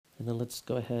And then let's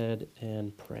go ahead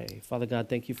and pray. Father God,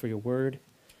 thank you for your word.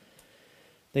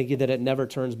 Thank you that it never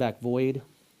turns back void.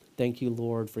 Thank you,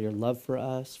 Lord, for your love for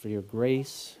us, for your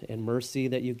grace and mercy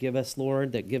that you give us,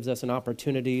 Lord, that gives us an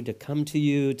opportunity to come to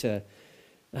you, to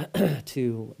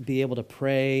be able to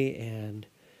pray and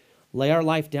lay our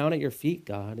life down at your feet,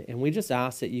 God. And we just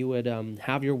ask that you would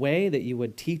have your way, that you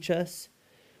would teach us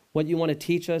what you want to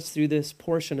teach us through this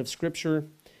portion of Scripture,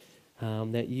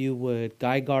 that you would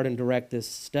guide, guard, and direct this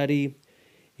study.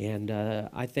 And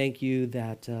I thank you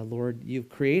that, Lord, you've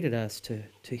created us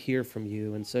to hear from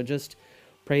you. And so just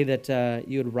pray that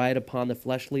you would write upon the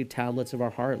fleshly tablets of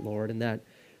our heart, Lord, and that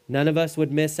none of us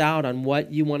would miss out on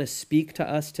what you want to speak to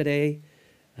us today,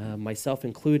 myself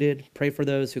included. Pray for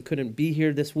those who couldn't be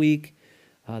here this week,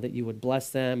 that you would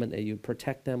bless them and that you would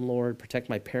protect them, Lord. Protect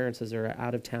my parents as they're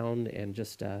out of town, and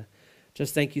just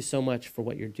thank you so much for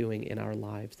what you're doing in our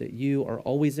lives, that you are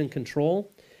always in control,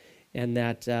 and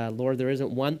that, Lord, there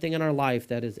isn't one thing in our life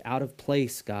that is out of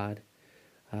place, God.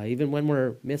 Even when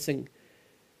we're missing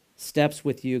steps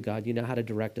with you, God, you know how to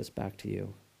direct us back to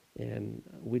you. And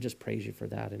we just praise you for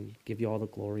that and give you all the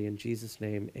glory. In Jesus'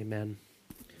 name, amen.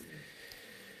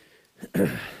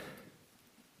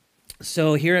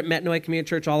 So here at Metanoia Community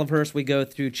Church Olivehurst, we go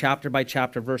through chapter by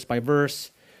chapter, verse by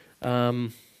verse.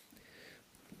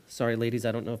 Sorry, ladies,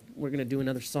 I don't know if we're going to do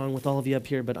another song with all of you up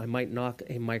here, but I might knock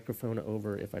a microphone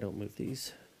over if I don't move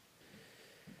these.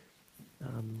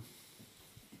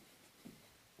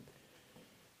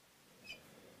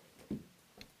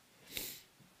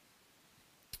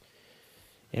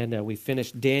 And we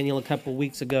finished Daniel a couple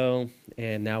weeks ago,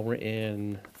 and now we're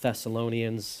in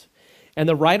Thessalonians. And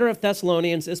the writer of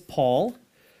Thessalonians is Paul.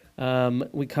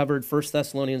 We covered 1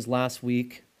 Thessalonians last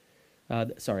week.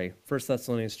 1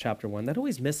 Thessalonians chapter 1. That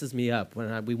always messes me up.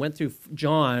 When we went through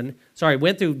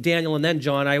went through Daniel and then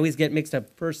John, I always get mixed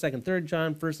up 1st, 2nd, 3rd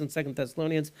John, 1st and 2nd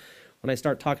Thessalonians when I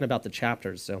start talking about the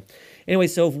chapters. So anyway,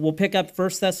 so we'll pick up 1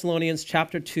 Thessalonians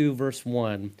chapter 2, verse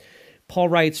 1. Paul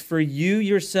writes, "For you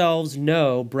yourselves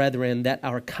know, brethren, that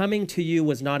our coming to you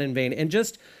was not in vain." And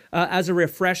just as a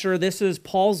refresher, this is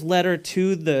Paul's letter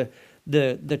to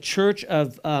the church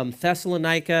of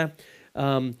Thessalonica.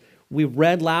 We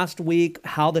read last week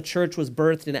how the church was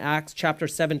birthed in Acts chapter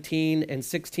 17 and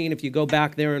 16. If you go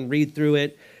back there and read through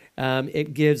it,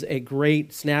 it gives a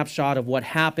great snapshot of what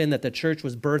happened, that the church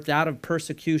was birthed out of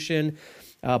persecution.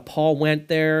 Paul went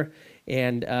there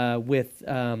and with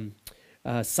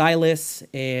Silas,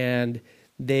 and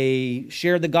they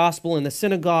shared the gospel in the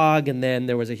synagogue, and then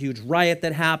there was a huge riot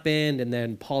that happened, and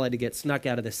then Paul had to get snuck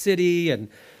out of the city, and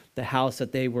the house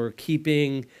that they were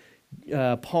keeping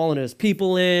Paul and his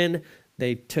people in,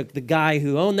 they took the guy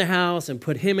who owned the house and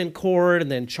put him in court and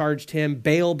then charged him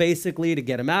bail basically to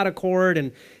get him out of court.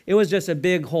 And it was just a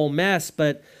big whole mess.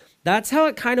 But that's how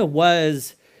it kind of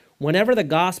was whenever the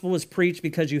gospel was preached,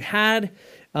 because you had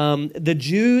the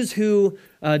Jews who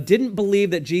didn't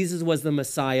believe that Jesus was the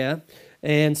Messiah.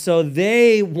 And so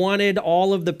they wanted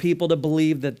all of the people to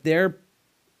believe that their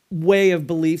way of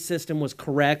belief system was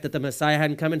correct, that the Messiah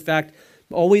hadn't come. In fact,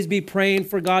 always be praying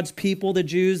for God's people, the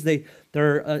Jews.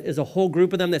 There is a whole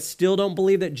group of them that still don't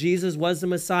believe that Jesus was the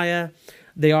Messiah.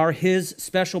 They are his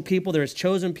special people. They're his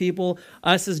chosen people.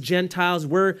 Us as Gentiles,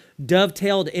 we're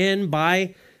dovetailed in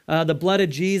by the blood of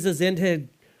Jesus into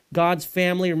God's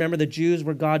family. Remember, the Jews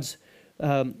were God's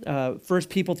first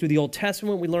people through the Old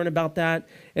Testament. We learn about that.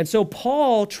 And so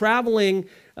Paul, traveling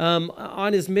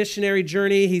on his missionary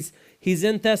journey, he's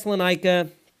in Thessalonica,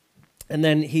 and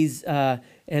then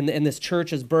and this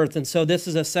church is birthed. And so this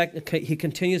is he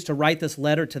continues to write this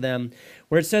letter to them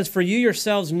where it says, "For you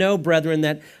yourselves know, brethren,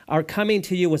 that our coming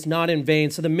to you was not in vain."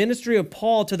 So the ministry of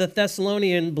Paul to the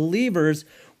Thessalonian believers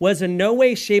was in no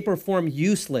way, shape, or form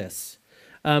useless.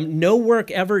 No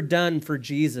work ever done for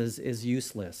Jesus is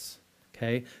useless.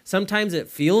 Okay? Sometimes it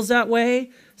feels that way.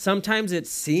 Sometimes it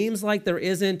seems like there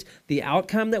isn't the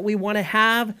outcome that we want to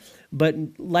have. But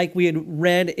like we had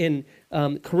read in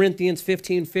Corinthians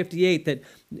 15:58,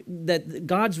 that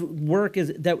God's work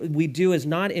that we do is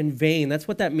not in vain. That's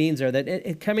what that means there, that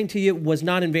it coming to you was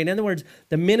not in vain. In other words,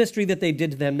 the ministry that they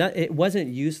did to them, it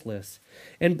wasn't useless.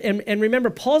 And remember,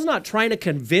 Paul's not trying to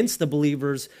convince the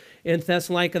believers in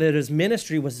Thessalonica that his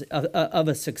ministry was of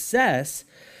a success.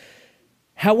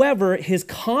 However, his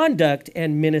conduct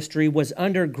and ministry was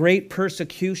under great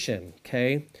persecution,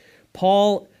 okay?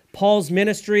 Paul's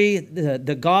ministry,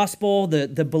 the gospel, the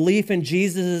belief in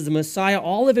Jesus as the Messiah,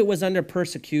 all of it was under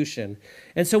persecution.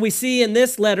 And so we see in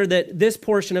this letter, that this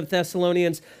portion of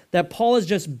Thessalonians, that Paul is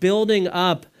just building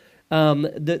up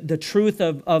the truth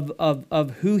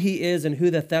of who he is and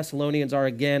who the Thessalonians are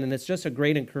again. And it's just a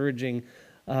great encouraging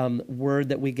word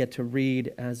that we get to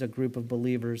read as a group of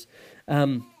believers.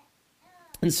 And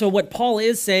so what Paul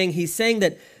is saying, he's saying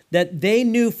that they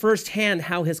knew firsthand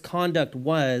how his conduct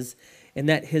was and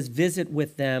that his visit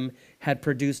with them had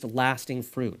produced lasting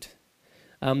fruit.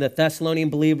 The Thessalonian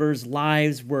believers'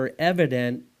 lives were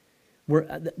evident.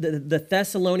 The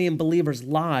Thessalonian believers'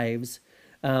 lives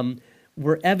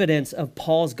were evidence of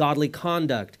Paul's godly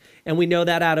conduct. And we know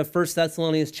that out of 1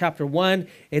 Thessalonians chapter 1.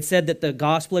 It said that the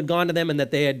gospel had gone to them and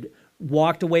that they had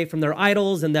walked away from their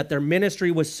idols and that their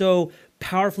ministry was so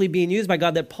powerfully being used by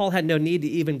God that Paul had no need to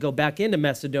even go back into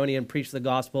Macedonia and preach the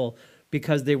gospel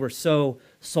because they were so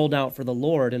sold out for the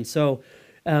Lord. And so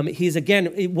he's,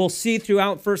 again, we'll see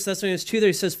throughout 1 Thessalonians 2 that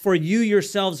he says, for you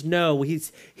yourselves know. He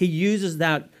uses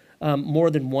that more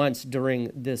than once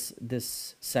during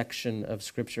this section of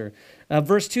Scripture.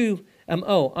 Verse 2,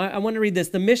 I want to read this.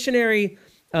 The missionary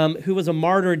who was a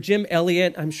martyr, Jim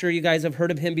Elliot, I'm sure you guys have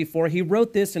heard of him before. He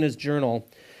wrote this in his journal.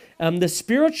 The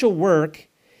spiritual work,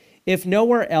 if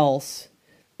nowhere else,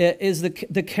 is the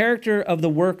character of the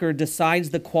worker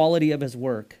decides the quality of his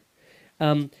work.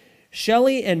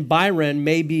 Shelley and Byron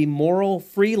may be moral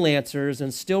freelancers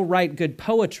and still write good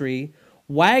poetry.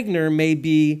 Wagner may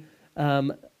be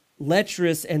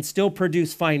lecherous and still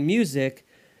produce fine music,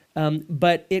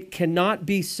 but it cannot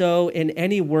be so in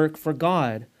any work for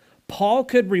God. Paul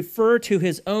could refer to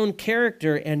his own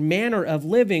character and manner of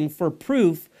living for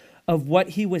proof of what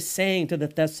he was saying to the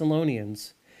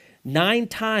Thessalonians. 9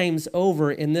 times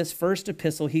over in this first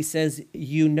epistle, he says,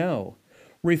 you know,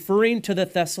 referring to the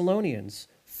Thessalonians,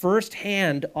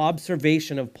 first-hand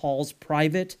observation of Paul's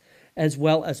private as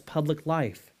well as public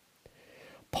life.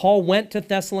 Paul went to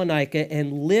Thessalonica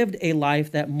and lived a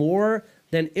life that more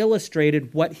than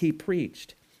illustrated what he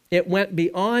preached. It went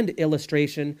beyond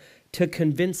illustration to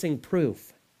convincing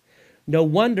proof. No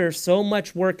wonder so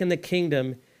much work in the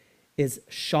kingdom is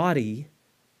shoddy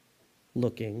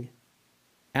looking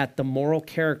at the moral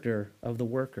character of the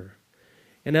worker.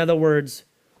 In other words,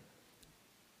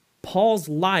 Paul's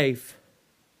life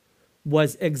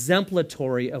was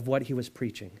exemplatory of what he was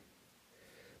preaching.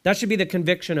 That should be the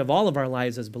conviction of all of our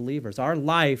lives as believers. Our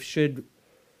life should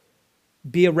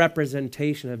be a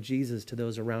representation of Jesus to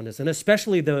those around us, and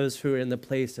especially those who are in the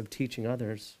place of teaching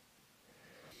others.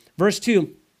 Verse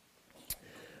 2,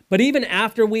 but even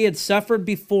after we had suffered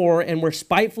before and were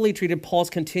spitefully treated, Paul's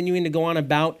continuing to go on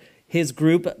about his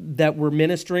group that were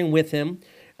ministering with him,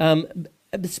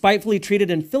 spitefully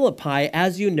treated in Philippi,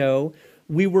 as you know,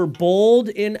 we were bold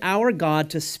in our God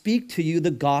to speak to you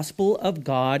the gospel of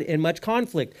God in much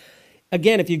conflict.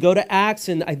 Again, if you go to Acts,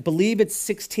 and I believe it's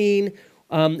 16,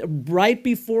 right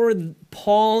before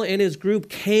Paul and his group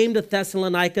came to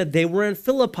Thessalonica, they were in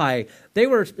Philippi. They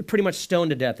were pretty much stoned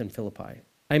to death in Philippi.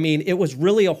 I mean, it was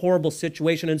really a horrible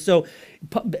situation. And so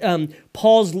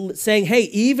Paul's saying, hey,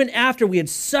 even after we had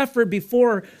suffered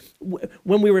before,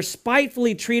 when we were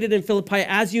spitefully treated in Philippi,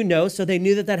 as you know, so they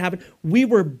knew that happened, we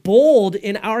were bold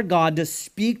in our God to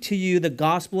speak to you the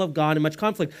gospel of God in much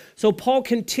conflict. So Paul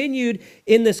continued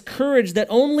in this courage that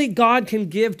only God can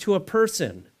give to a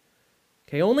person.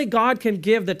 Okay, only God can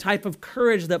give the type of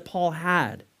courage that Paul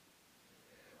had.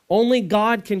 Only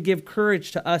God can give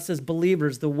courage to us as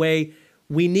believers the way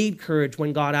we need courage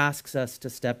when God asks us to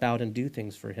step out and do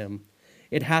things for him.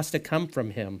 It has to come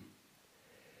from him.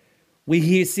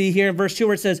 We see here in verse 2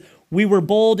 where it says, we were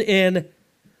bold in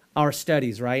our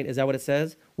studies, right? Is that what it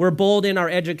says? We're bold in our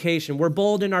education. We're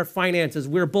bold in our finances.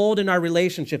 We're bold in our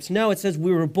relationships. No, it says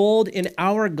we were bold in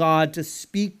our God to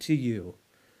speak to you.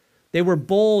 They were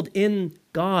bold in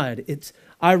God. It's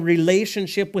our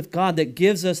relationship with God that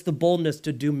gives us the boldness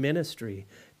to do ministry,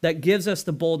 that gives us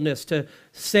the boldness to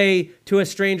say to a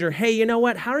stranger, hey, you know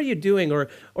what? How are you doing?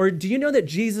 Or do you know that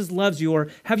Jesus loves you? Or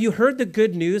have you heard the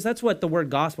good news? That's what the word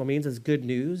gospel means, is good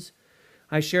news.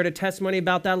 I shared a testimony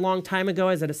about that a long time ago.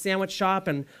 I was at a sandwich shop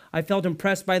and I felt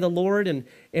impressed by the Lord. And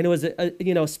it was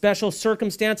a special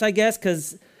circumstance, I guess,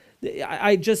 because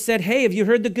I just said, hey, have you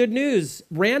heard the good news?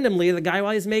 Randomly, the guy,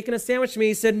 while he's making a sandwich to me,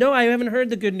 he said, no, I haven't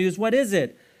heard the good news. What is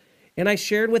it? And I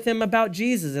shared with him about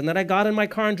Jesus. And then I got in my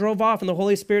car and drove off. And the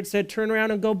Holy Spirit said, turn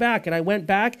around and go back. And I went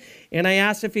back and I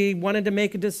asked if he wanted to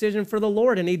make a decision for the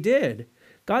Lord. And he did.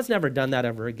 God's never done that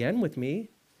ever again with me.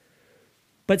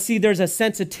 But see, there's a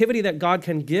sensitivity that God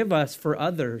can give us for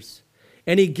others.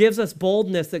 And he gives us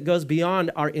boldness that goes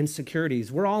beyond our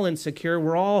insecurities. We're all insecure.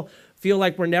 We're all feel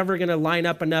like we're never going to line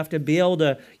up enough to be able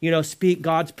to, speak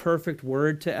God's perfect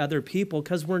word to other people,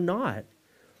 because we're not.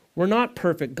 We're not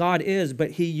perfect. God is,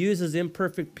 but he uses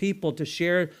imperfect people to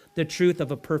share the truth of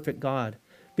a perfect God.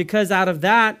 Because out of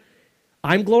that,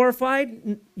 I'm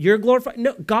glorified, you're glorified.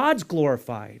 No, God's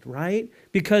glorified, right?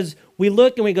 Because we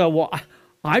look and we go, well,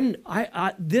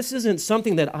 this isn't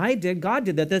something that I did. God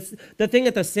did that. That's the thing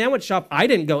at the sandwich shop. I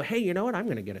didn't go, hey, you know what? I'm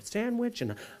going to get a sandwich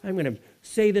and I'm going to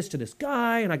say this to this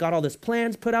guy and I got all this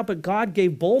plans put out, but God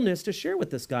gave boldness to share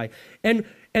with this guy. And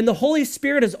the Holy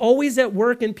Spirit is always at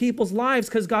work in people's lives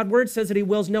because God's word says that he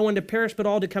wills no one to perish, but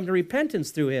all to come to repentance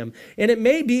through him. And it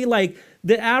may be like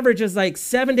the average is like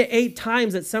 7 to 8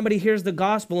 times that somebody hears the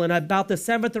gospel, and about the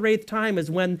 7th or 8th time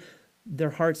is when their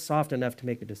heart's soft enough to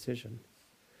make a decision.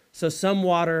 So some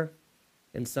water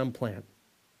and some plant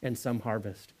and some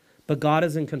harvest. But God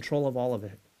is in control of all of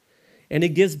it. And it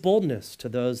gives boldness to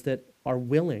those that are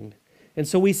willing. And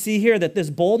so we see here that this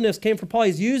boldness came from Paul.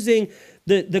 He's using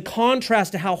the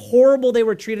contrast to how horrible they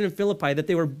were treated in Philippi,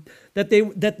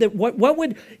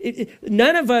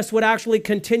 none of us would actually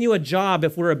continue a job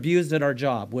if we're abused at our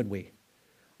job, would we?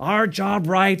 Our job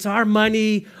rights, our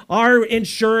money, our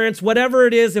insurance, whatever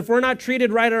it is, if we're not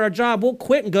treated right at our job, we'll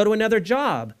quit and go to another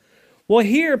job. Well,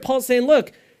 here Paul's saying,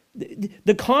 look,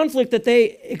 the conflict that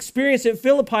they experienced at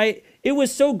Philippi, it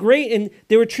was so great and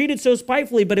they were treated so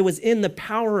spitefully, but it was in the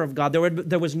power of God.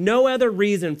 There was no other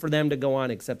reason for them to go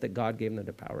on except that God gave them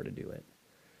the power to do it.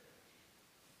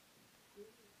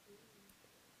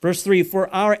 Verse 3,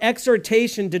 for our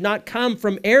exhortation did not come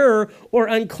from error or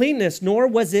uncleanness, nor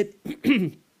was it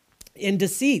in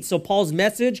deceit. So Paul's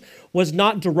message was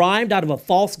not derived out of a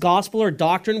false gospel or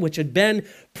doctrine, which had been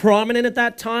prominent at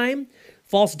that time.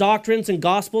 False doctrines and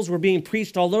gospels were being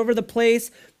preached all over the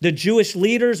place. The Jewish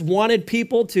leaders wanted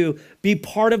people to be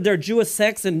part of their Jewish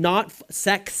sects and not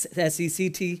sects,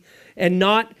 S-E-C-T, and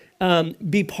not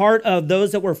be part of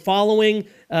those that were following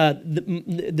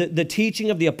the teaching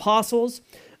of the apostles.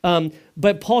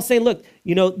 But Paul's saying, look,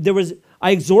 you know,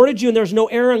 I exhorted you and there was no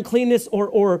error, uncleanness,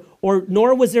 or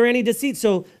nor was there any deceit.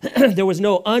 So there was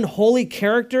no unholy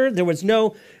character. There was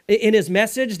no, in his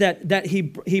message that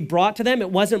he brought to them, it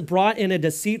wasn't brought in a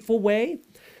deceitful way.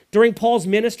 During Paul's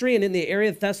ministry and in the area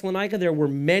of Thessalonica, there were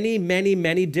many, many,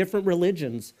 many different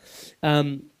religions.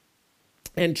 And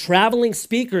traveling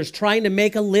speakers trying to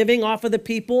make a living off of the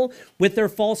people with their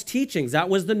false teachings. That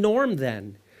was the norm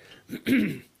then.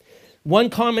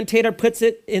 One commentator puts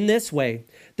it in this way.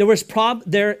 There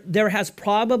has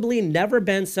probably never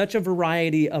been such a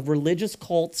variety of religious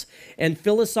cults and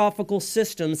philosophical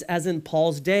systems as in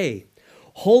Paul's day.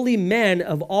 Holy men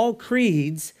of all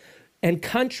creeds and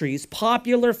countries,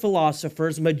 popular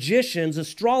philosophers, magicians,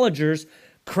 astrologers,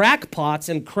 crackpots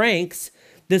and cranks,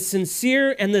 the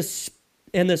sincere and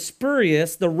the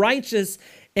spurious, the righteous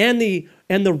and the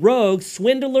rogues,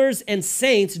 swindlers and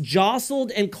saints jostled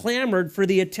and clamored for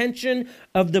the attention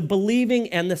of the believing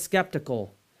and the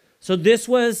skeptical. So this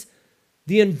was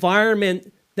the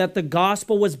environment that the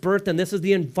gospel was birthed in. This is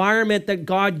the environment that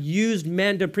God used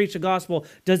men to preach the gospel.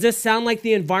 Does this sound like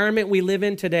the environment we live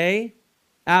in today?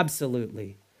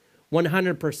 Absolutely.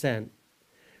 100%.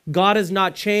 God has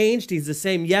not changed. He's the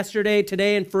same yesterday,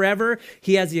 today, and forever.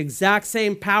 He has the exact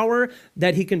same power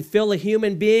that he can fill a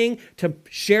human being to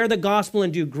share the gospel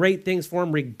and do great things for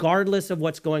him regardless of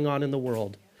what's going on in the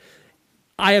world.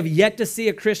 I have yet to see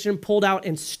a Christian pulled out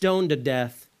and stoned to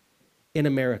death in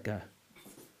America.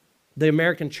 The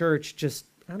American church just,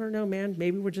 I don't know, man,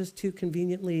 maybe we're just too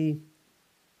conveniently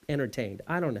entertained.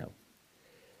 I don't know.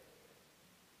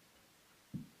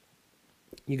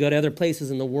 You go to other places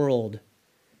in the world,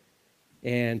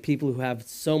 and people who have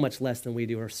so much less than we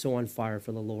do are so on fire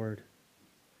for the Lord.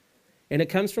 And it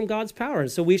comes from God's power.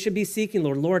 And so we should be seeking,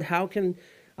 Lord, how can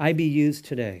I be used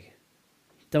today?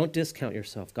 Don't discount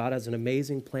yourself. God has an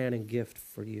amazing plan and gift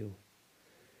for you.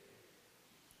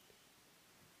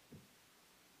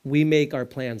 We make our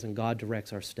plans and God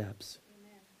directs our steps.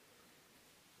 Amen.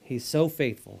 He's so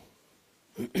faithful.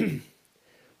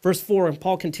 Verse 4, and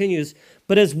Paul continues,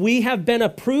 but as we have been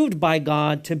approved by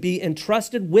God to be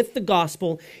entrusted with the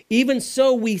gospel, even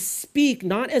so we speak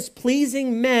not as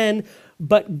pleasing men,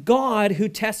 but God who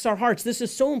tests our hearts. This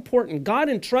is so important. God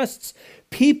entrusts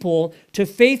people to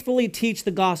faithfully teach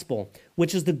the gospel,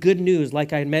 which is the good news,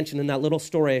 like I had mentioned in that little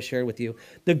story I shared with you,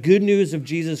 the good news of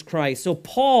Jesus Christ. So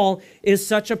Paul is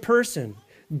such a person.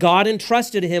 God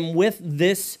entrusted him with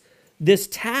this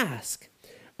task.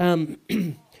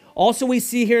 Also, we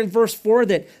see here in verse 4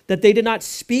 that they did not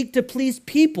speak to please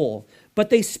people, but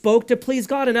they spoke to please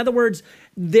God. In other words,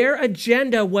 their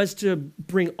agenda was to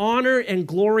bring honor and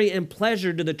glory and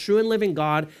pleasure to the true and living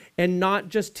God and not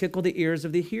just tickle the ears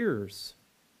of the hearers.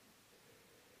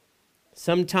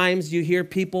 Sometimes you hear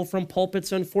people from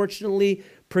pulpits, unfortunately,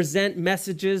 present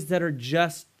messages that are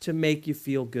just to make you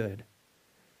feel good.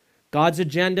 God's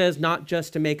agenda is not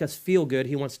just to make us feel good.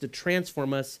 He wants to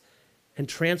transform us and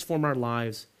transform our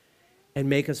lives and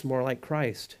make us more like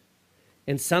Christ.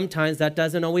 And sometimes that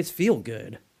doesn't always feel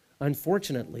good,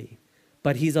 unfortunately.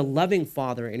 But he's a loving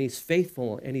Father, and he's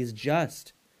faithful, and he's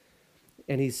just,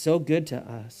 and he's so good to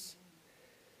us.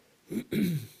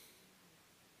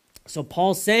 So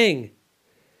Paul's saying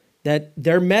that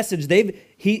their message,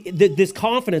 this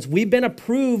confidence, we've been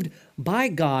approved by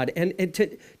God, and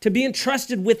to be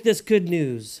entrusted with this good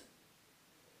news.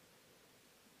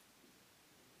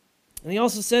 And he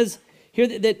also says here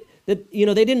that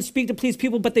they didn't speak to please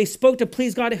people, but they spoke to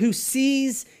please God, who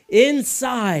sees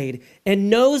inside and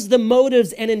knows the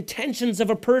motives and intentions of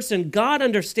a person. God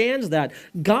understands that.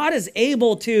 God is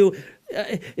able to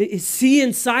see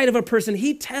inside of a person.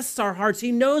 He tests our hearts.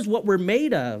 He knows what we're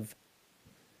made of.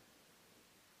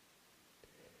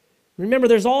 Remember,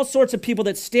 there's all sorts of people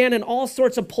that stand in all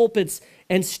sorts of pulpits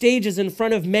and stages in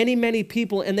front of many, many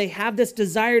people, and they have this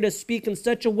desire to speak in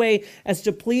such a way as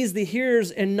to please the hearers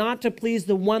and not to please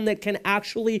the one that can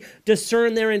actually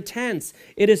discern their intents.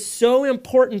 It is so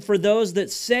important for those that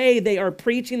say they are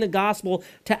preaching the gospel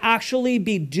to actually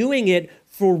be doing it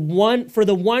for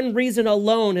the one reason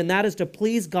alone, and that is to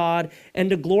please God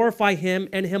and to glorify him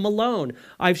and him alone.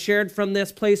 I've shared from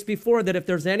this place before that if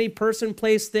there's any person,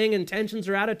 place, thing, intentions,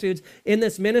 or attitudes in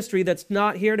this ministry that's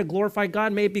not here to glorify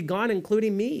God, may it be gone,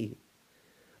 including me.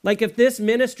 Like, if this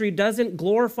ministry doesn't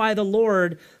glorify the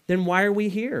Lord, then why are we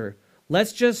here?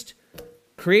 Let's just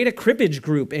create a cribbage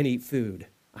group and eat food.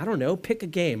 I don't know, pick a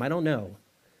game, I don't know.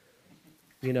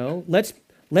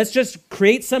 Let's just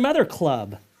create some other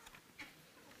club.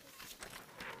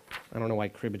 I don't know why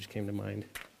cribbage came to mind.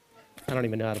 I don't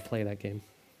even know how to play that game.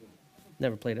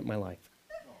 Never played it in my life.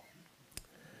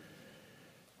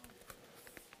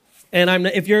 And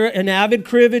if you're an avid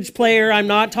cribbage player, I'm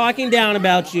not talking down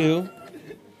about you.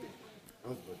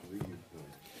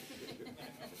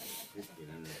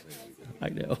 I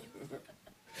know.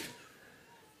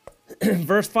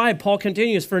 Verse 5, Paul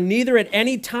continues, "For neither at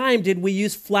any time did we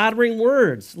use flattering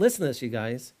words." Listen to this, you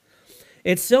guys.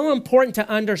 It's so important to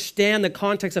understand the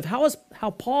context of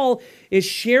how Paul is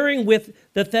sharing with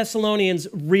the Thessalonians,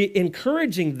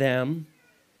 encouraging them.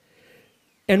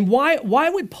 And why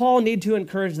would Paul need to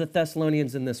encourage the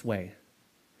Thessalonians in this way?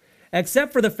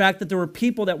 Except for the fact that there were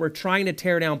people that were trying to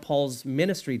tear down Paul's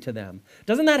ministry to them.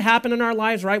 Doesn't that happen in our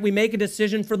lives, right? We make a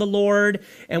decision for the Lord,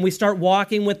 and we start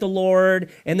walking with the Lord,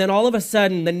 and then all of a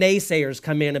sudden the naysayers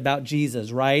come in about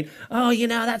Jesus, right? Oh,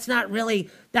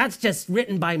 that's just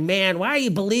written by man. Why are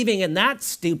you believing in that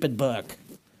stupid book?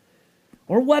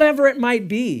 Or whatever it might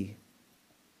be.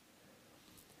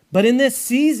 But in this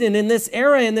season, in this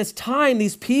era, in this time,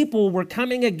 these people were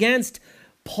coming against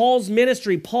Paul's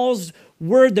ministry, Paul's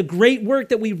word, the great work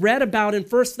that we read about in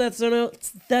 1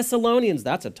 Thessalonians,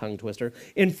 that's a tongue twister,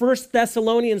 in 1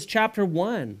 Thessalonians chapter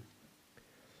 1.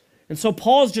 And so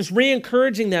Paul's just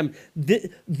re-encouraging them.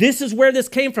 This is where this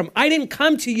came from. I didn't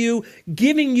come to you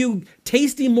giving you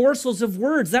tasty morsels of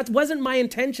words. That wasn't my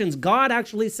intentions. God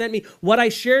actually sent me. What I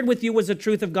shared with you was the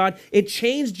truth of God. It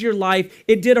changed your life.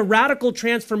 It did a radical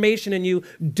transformation in you.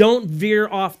 Don't veer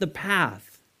off the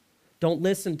path. Don't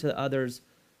listen to others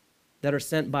that are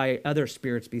sent by other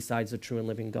spirits besides the true and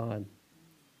living God.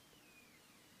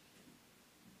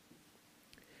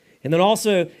 And then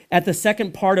also at the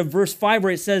second part of verse 5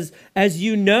 where it says, as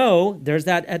you know, there's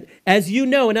that, as you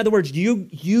know, in other words,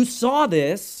 you saw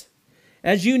this,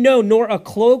 as you know, nor a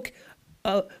cloak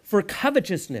for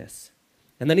covetousness.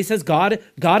 And then he says, God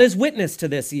is witness to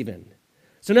this even.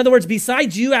 So in other words,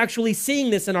 besides you actually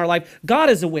seeing this in our life, God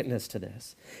is a witness to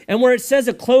this. And where it says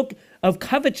a cloak of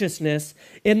covetousness,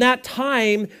 in that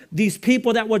time, these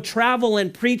people that would travel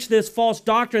and preach this false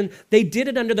doctrine, they did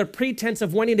it under the pretense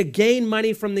of wanting to gain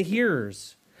money from the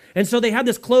hearers. And so they had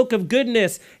this cloak of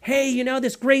goodness. Hey,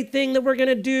 this great thing that we're going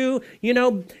to do,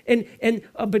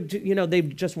 but they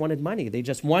just wanted money. They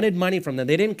just wanted money from them.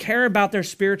 They didn't care about their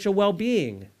spiritual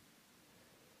well-being.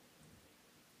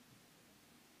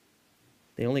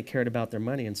 They only cared about their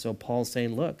money. And so Paul's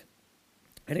saying, look,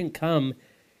 I didn't come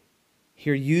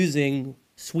here using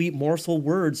sweet morsel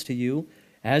words to you.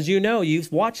 As you know,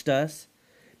 you've watched us.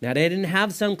 Now, they didn't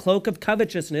have some cloak of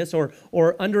covetousness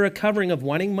or under a covering of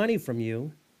wanting money from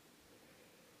you.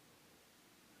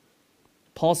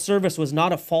 Paul's service was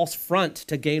not a false front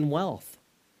to gain wealth.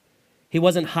 He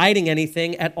wasn't hiding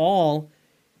anything at all.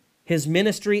 His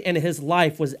ministry and his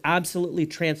life was absolutely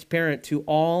transparent to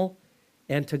all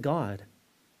and to God.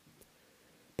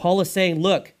 Paul is saying,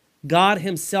 look, God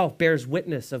himself bears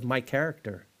witness of my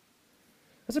character.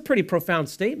 That's a pretty profound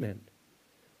statement.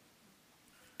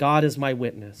 God is my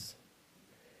witness.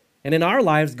 And in our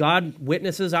lives, God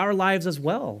witnesses our lives as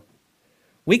well.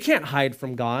 We can't hide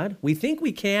from God. We think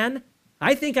we can.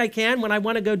 I think I can when I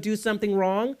want to go do something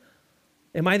wrong.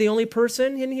 Am I the only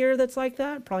person in here that's like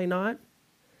that? Probably not.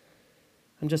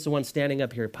 I'm just the one standing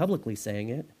up here publicly saying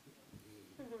it.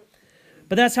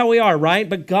 But that's how we are, right?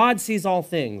 But God sees all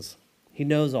things. He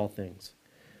knows all things.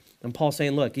 And Paul's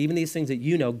saying, look, even these things that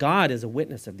you know, God is a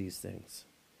witness of these things.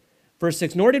 Verse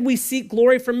 6, nor did we seek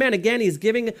glory from men. Again, he's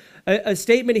giving a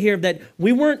statement here that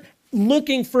we weren't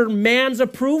looking for man's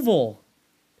approval,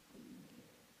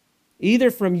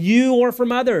 either from you or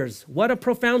from others. What a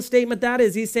profound statement that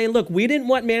is. He's saying, look, we didn't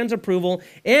want man's approval,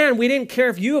 and we didn't care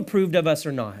if you approved of us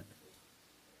or not.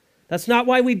 That's not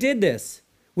why we did this.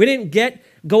 We didn't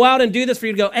go out and do this for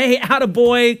you to go, hey,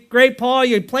 attaboy, great Paul,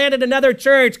 you planted another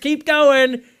church, keep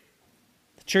going.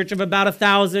 The church of about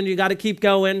 1,000, you got to keep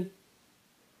going.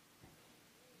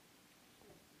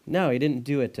 No, he didn't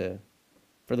do it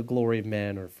for the glory of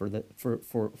men or for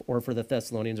the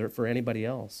Thessalonians or for anybody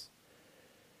else.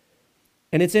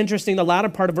 And it's interesting, the latter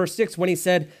part of verse 6, when he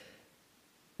said,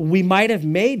 when we might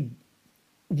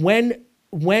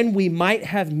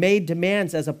have made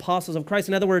demands as apostles of Christ.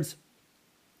 In other words,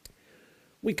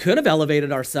 we could have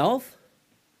elevated ourselves.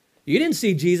 You didn't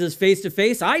see Jesus face to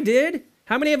face. I did.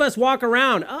 How many of us walk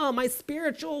around, oh, my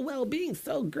spiritual well-being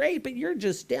so great, but you're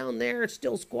just down there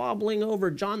still squabbling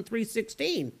over John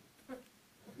 3:16.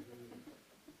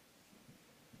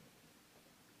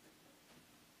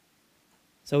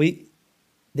 So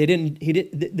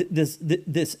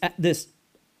this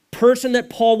person that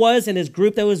Paul was and his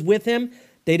group that was with him,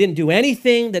 they didn't do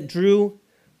anything that drew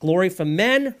glory from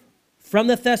men, from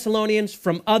the Thessalonians,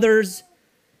 from others,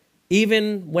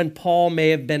 even when Paul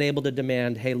may have been able to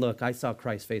demand, hey, look, I saw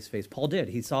Christ face to face. Paul did.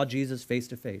 He saw Jesus face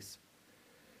to face.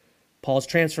 Paul's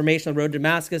transformation on the road to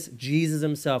Damascus, Jesus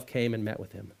himself came and met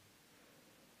with him.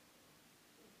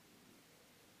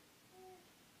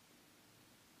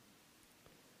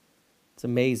 It's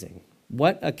amazing.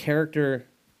 What a character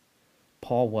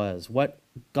Paul was. What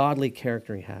godly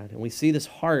character he had. And we see this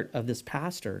heart of this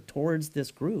pastor towards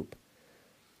this group.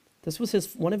 This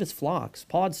was one of his flocks.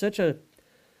 Paul had such a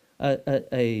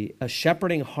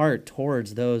shepherding heart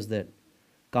towards those that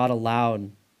God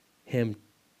allowed him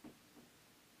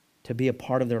to be a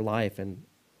part of their life and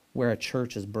where a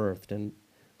church is birthed. And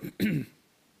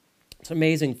it's an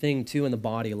amazing thing, too, in the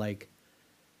body. Like,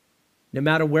 no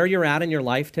matter where you're at in your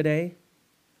life today,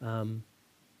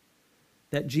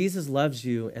 that Jesus loves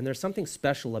you, and there's something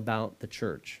special about the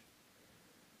church.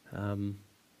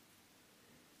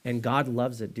 And God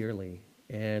loves it dearly,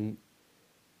 and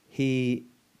he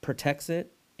protects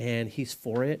it, and he's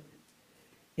for it.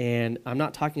 And I'm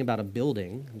not talking about a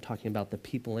building. I'm talking about the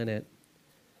people in it.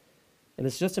 And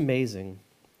it's just amazing.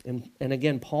 And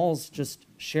again, Paul's just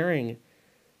sharing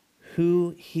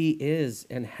who he is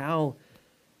and how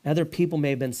other people may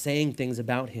have been saying things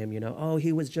about him. Oh,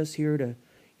 he was just here to,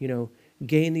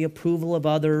 gain the approval of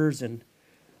others and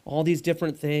all these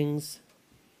different things.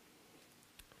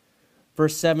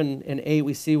 Verse 7 and 8,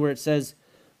 we see where it says,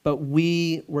 but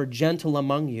we were gentle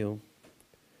among you,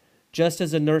 just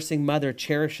as a nursing mother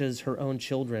cherishes her own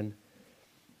children.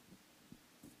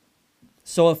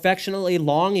 So affectionately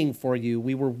longing for you,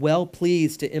 we were well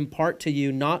pleased to impart to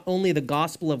you not only the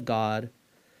gospel of God,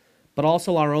 but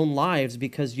also our own lives,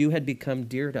 because you had become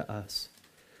dear to us.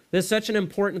 This is such an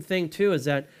important thing, too, is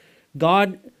that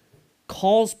God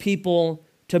calls people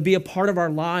to be a part of our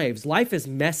lives. Life is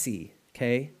messy,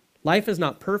 okay? Life is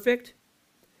not perfect.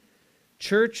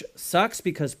 Church sucks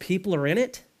because people are in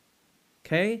it,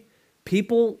 okay?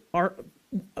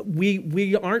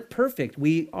 We aren't perfect.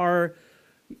 We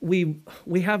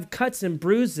have cuts and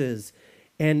bruises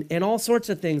and all sorts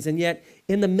of things. And yet,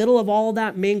 in the middle of all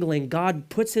that mingling, God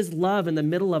puts his love in the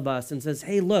middle of us and says,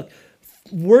 hey, look,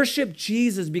 worship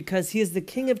Jesus because he is the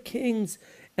King of Kings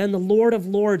and the Lord of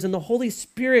Lords. And the Holy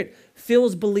Spirit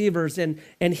fills believers and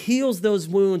heals those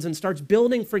wounds and starts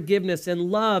building forgiveness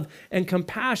and love and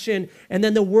compassion. And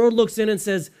then the world looks in and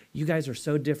says, you guys are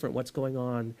so different. What's going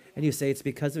on? And you say, it's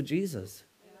because of Jesus.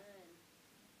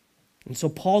 And so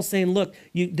Paul's saying, look,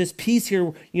 this piece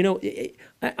here,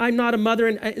 I'm not a mother,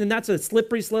 and that's a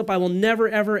slippery slope. I will never,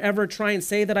 ever, ever try and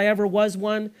say that I ever was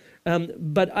one.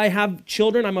 But I have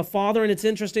children. I'm a father, and it's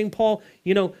interesting, Paul,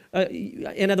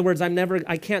 in other words,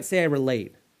 I can't say I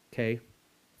relate, okay?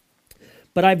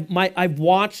 But I've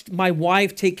watched my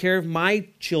wife take care of my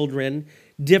children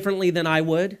differently than I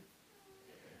would.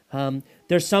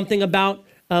 There's something about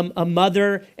a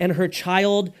mother and her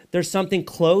child, there's something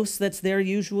close that's there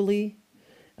usually.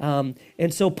 And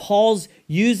so Paul's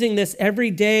using this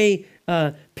everyday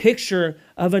picture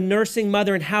of a nursing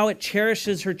mother and how it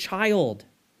cherishes her child.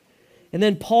 And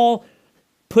then Paul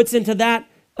puts into that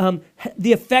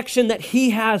the affection that he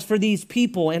has for these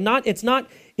people. And it's not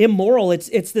immoral.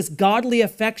 It's this godly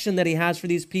affection that he has for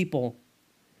these people.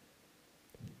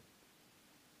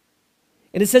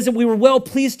 And it says that we were well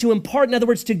pleased to impart, in other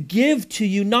words, to give to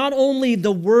you not only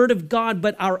the word of God,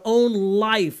 but our own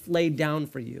life laid down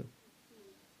for you.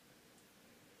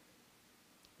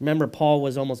 Remember, Paul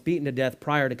was almost beaten to death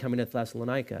prior to coming to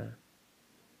Thessalonica.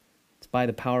 It's by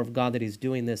the power of God that he's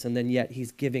doing this, and then yet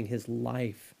he's giving his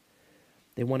life.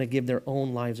 They want to give their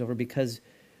own lives over because,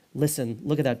 listen,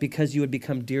 look at that, because you would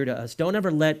become dear to us. Don't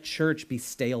ever let church be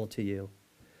stale to you.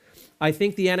 I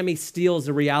think the enemy steals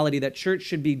the reality that church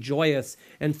should be joyous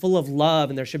and full of love,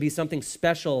 and there should be something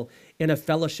special in a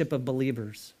fellowship of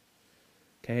believers.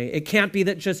 Okay? It can't be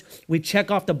that just we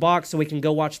check off the box so we can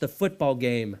go watch the football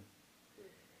game.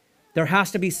 There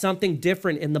has to be something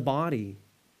different in the body.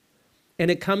 And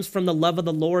it comes from the love of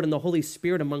the Lord and the Holy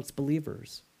Spirit amongst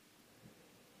believers.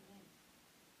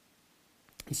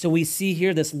 And so we see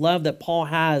here this love that Paul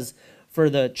has for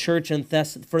the church and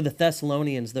for the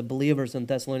Thessalonians, the believers in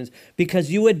Thessalonians,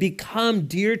 because you had become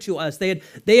dear to us. They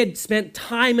had spent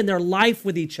time in their life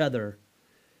with each other.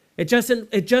 It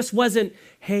just wasn't,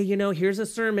 hey, here's a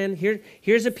sermon,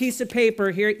 here's a piece of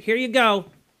paper, here you go.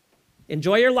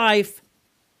 Enjoy your life.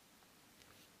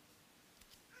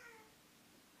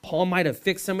 Paul might have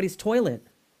fixed somebody's toilet.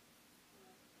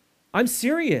 I'm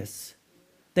serious.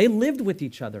 They lived with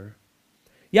each other.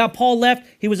 Yeah, Paul left.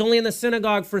 He was only in the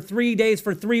synagogue for 3 days,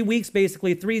 for 3 weeks,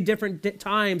 basically, 3 different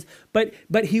times. But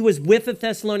he was with the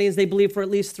Thessalonians, they believe, for at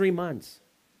least 3 months.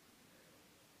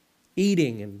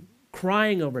 Eating and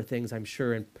crying over things, I'm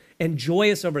sure, and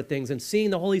joyous over things, and seeing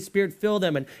the Holy Spirit fill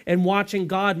them, and watching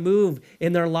God move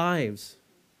in their lives.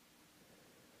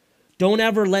 Don't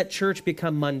ever let church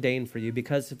become mundane for you,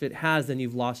 because if it has, then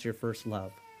you've lost your first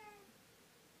love.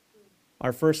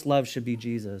 Our first love should be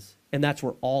Jesus, and that's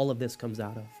where all of this comes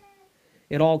out of.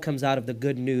 It all comes out of the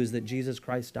good news that Jesus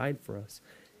Christ died for us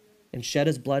and shed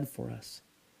his blood for us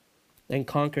and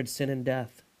conquered sin and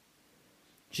death.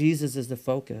 Jesus is the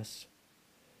focus.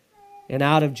 And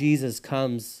out of Jesus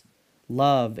comes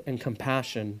love and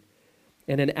compassion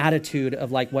and an attitude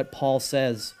of like what Paul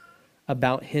says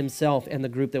about himself and the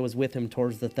group that was with him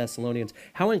towards the Thessalonians.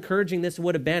 How encouraging this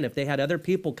would have been if they had other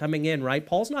people coming in, right?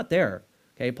 Paul's not there.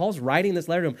 Okay, Paul's writing this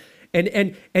letter to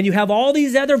him. And you have all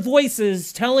these other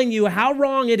voices telling you how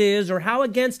wrong it is or how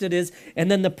against it is. And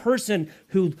then the person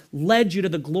who led you to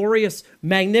the glorious,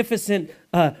 magnificent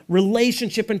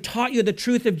relationship and taught you the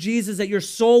truth of Jesus that your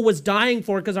soul was dying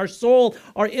for, because our soul,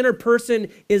 our inner person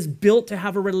is built to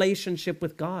have a relationship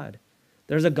with God.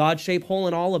 There's a God-shaped hole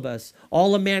in all of us.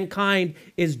 All of mankind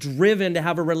is driven to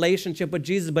have a relationship with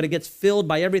Jesus, but it gets filled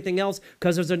by everything else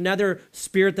because there's another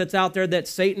spirit that's out there that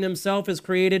Satan himself has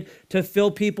created to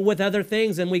fill people with other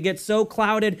things. And we get so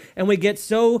clouded and we get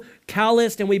so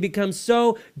calloused and we become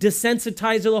so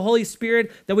desensitized to the Holy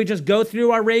Spirit that we just go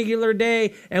through our regular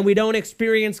day and we don't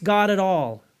experience God at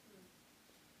all.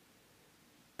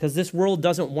 Because this world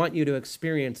doesn't want you to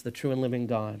experience the true and living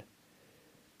God.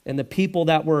 And the people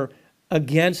that were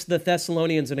against the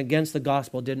Thessalonians and against the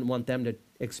gospel didn't want them to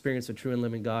experience the true and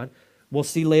living God. We'll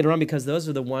see later on, because those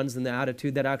are the ones in the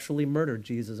attitude that actually murdered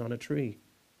Jesus on a tree.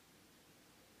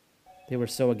 They were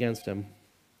so against him.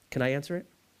 Can I answer it?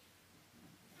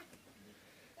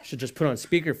 I should just put on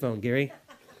speakerphone, Gary.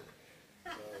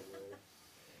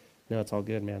 No, it's all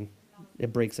good, man.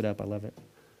 It breaks it up. I love it.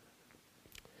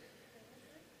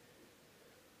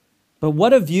 But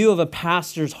what a view of a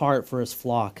pastor's heart for his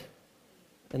flock.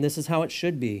 And this is how it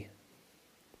should be.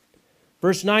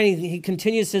 Verse 9, he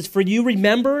continues, says, "For you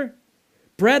remember,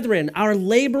 brethren, our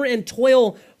labor and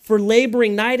toil for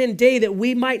laboring night and day, that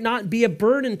we might not be a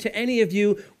burden to any of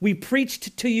you. We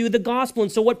preached to you the gospel."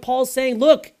 And so what Paul's saying,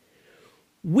 look,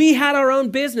 we had our own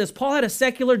business. Paul had a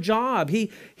secular job. He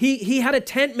had a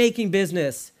tent-making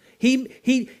business.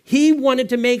 He wanted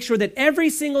to make sure that every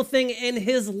single thing in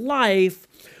his life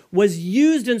was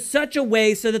used in such a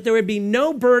way so that there would be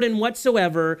no burden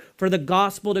whatsoever for the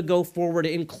gospel to go forward,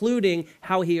 including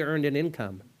how he earned an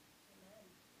income.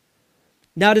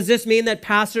 Now, does this mean that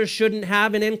pastors shouldn't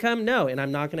have an income? No, and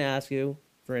I'm not going to ask you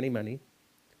for any money.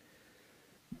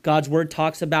 God's word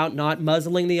talks about not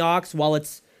muzzling the ox while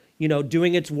it's,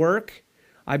 doing its work.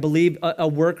 I believe a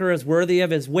worker is worthy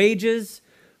of his wages,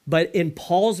 but in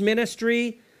Paul's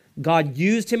ministry, God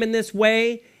used him in this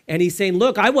way. And he's saying,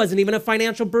 look, I wasn't even a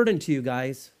financial burden to you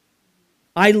guys.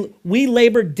 We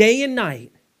labored day and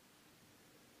night.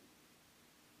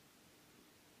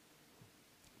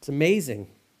 It's amazing.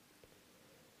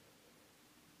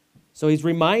 So he's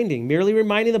merely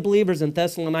reminding the believers in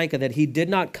Thessalonica that he did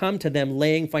not come to them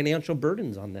laying financial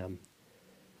burdens on them,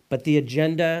 but the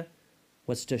agenda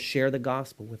was to share the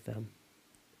gospel with them.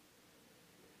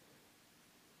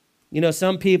 You know,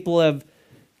 some people have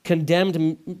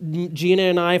condemned Gina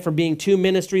and I for being too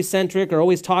ministry-centric or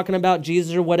always talking about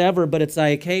Jesus or whatever, but it's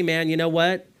like, hey, man, you know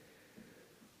what?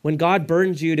 When God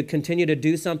burdens you to continue to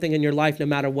do something in your life, no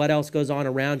matter what else goes on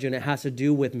around you, and it has to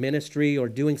do with ministry or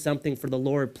doing something for the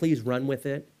Lord, please run with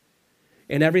it.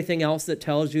 And everything else that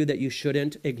tells you that you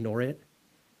shouldn't, ignore it.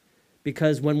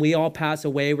 Because when we all pass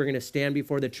away, we're going to stand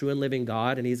before the true and living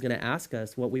God, and he's going to ask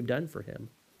us what we've done for him.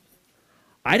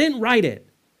 I didn't write it.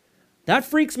 That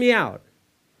freaks me out.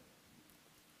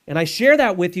 And I share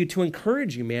that with you to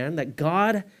encourage you, man, that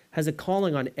God has a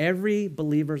calling on every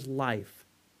believer's life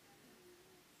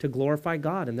to glorify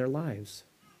God in their lives.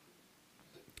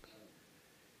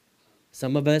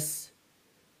 Some of us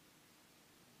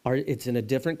it's in a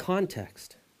different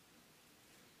context.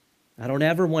 I don't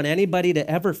ever want anybody to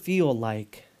ever feel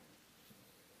like,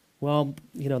 well,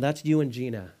 you know, that's you and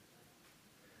Gina.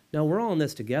 No, we're all in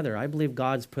this together. I believe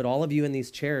God's put all of you in these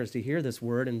chairs to hear this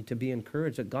word and to be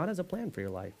encouraged that God has a plan for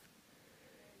your life.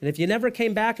 And if you never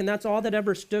came back and that's all that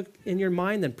ever stuck in your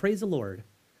mind, then praise the Lord.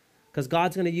 Because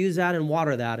God's going to use that and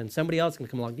water that, and somebody else can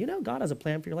come along. You know, God has a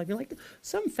plan for your life. You're like,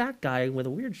 some fat guy with a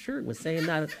weird shirt was saying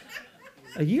that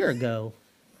a year ago.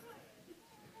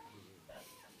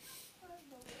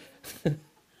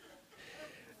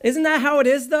 Isn't that how it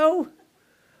is, though?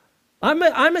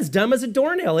 I'm as dumb as a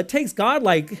doornail. It takes God,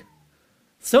 like,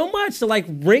 so much to, like,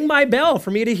 ring my bell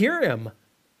for me to hear him.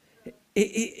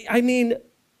 I mean,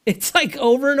 it's like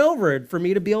over and over for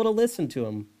me to be able to listen to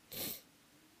him.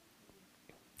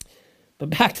 But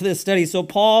back to this study. So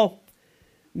Paul,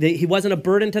 he wasn't a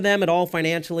burden to them at all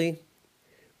financially.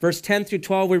 Verse 10 through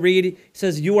 12, we read, he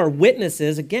says, you are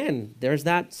witnesses. Again, there's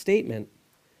that statement.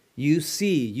 You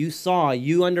see, you saw,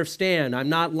 you understand. I'm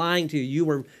not lying to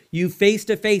you. You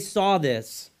face-to-face saw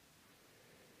this.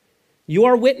 You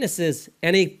are witnesses.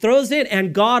 And he throws in,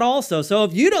 and God also. So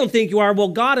if you don't think you are, well,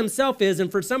 God himself is.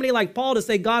 And for somebody like Paul to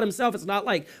say God himself, it's not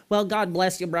like, well, God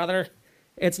bless you, brother.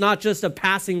 It's not just a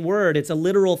passing word. It's a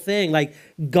literal thing. Like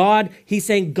God, he's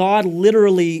saying God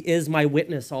literally is my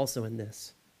witness also in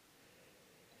this.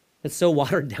 It's so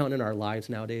watered down in our lives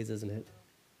nowadays, isn't it?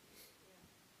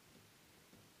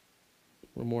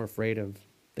 We're more afraid of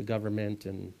the government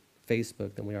and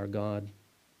Facebook than we are God.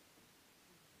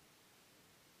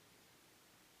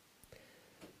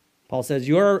 Paul says,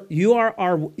 you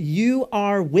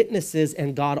are witnesses,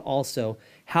 and God also,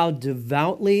 how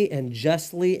devoutly and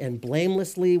justly and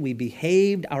blamelessly we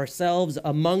behaved ourselves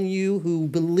among you who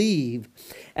believe,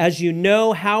 as you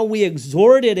know how we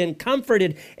exhorted and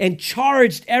comforted and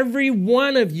charged every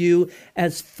one of you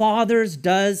as fathers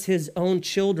does his own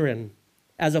children,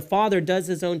 as a father does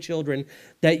his own children,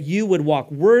 that you would walk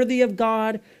worthy of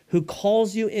God who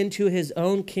calls you into his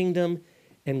own kingdom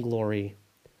and glory.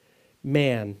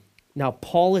 Man, now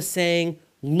Paul is saying,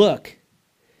 look,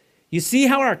 you see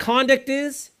how our conduct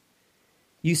is?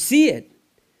 You see it.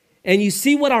 And you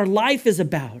see what our life is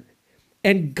about.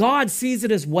 And God sees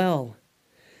it as well.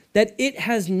 That it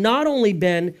has not only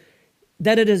been,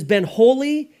 that it has been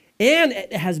holy and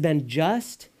it has been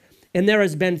just, and there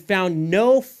has been found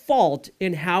no fault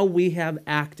in how we have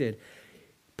acted.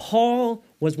 Paul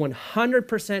was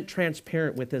 100%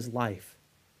 transparent with his life.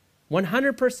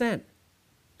 100%.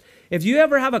 If you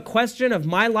ever have a question of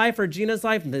my life or Gina's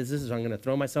life, I'm going to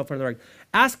throw myself under the rug.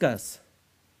 Ask us.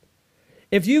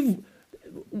 If you've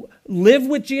lived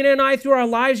with Gina and I through our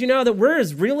lives, you know that we're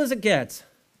as real as it gets.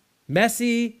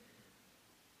 Messy,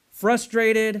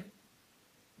 frustrated.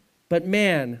 But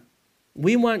man,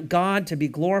 we want God to be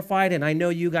glorified, and I know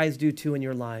you guys do too in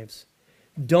your lives.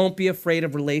 Don't be afraid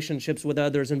of relationships with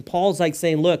others. And Paul's like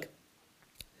saying, look,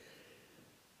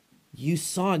 you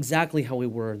saw exactly how we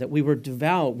were, that we were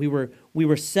devout, we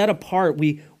were set apart,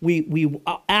 we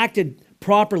acted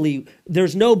properly.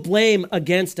 There's no blame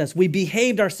against us. We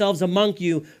behaved ourselves among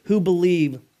you who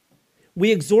believe.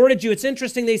 We exhorted you. It's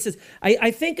interesting that he says,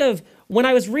 I think of when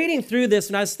I was reading through this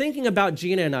and I was thinking about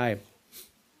Gina and I.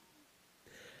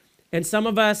 And some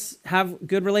of us have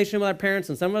good relationship with our parents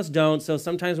and some of us don't. So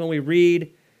sometimes when we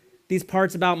read these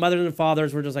parts about mothers and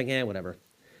fathers, we're just like, whatever.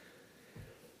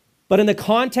 But in the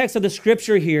context of the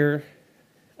scripture here,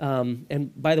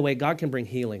 and by the way, God can bring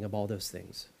healing of all those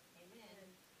things. Amen.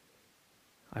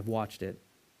 I've watched it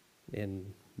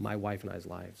in my wife and I's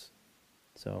lives.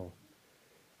 So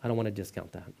I don't want to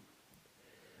discount that.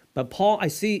 But Paul, I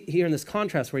see here in this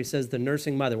contrast where he says the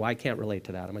nursing mother. Well, I can't relate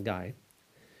to that. I'm a guy.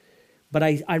 But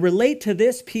I relate to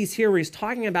this piece here where he's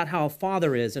talking about how a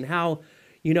father is and how,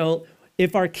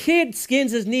 if our kid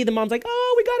skins his knee, the mom's like,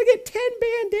 oh, we got to get 10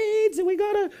 Band-Aids and we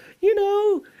got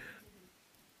to,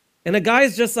 And the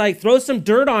guy's just like, throw some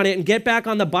dirt on it and get back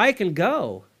on the bike and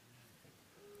go.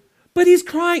 But he's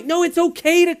crying. No, it's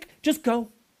okay to just go.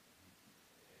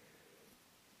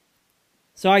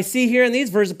 So I see here in these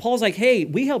verses, Paul's like, hey,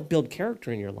 we help build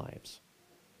character in your lives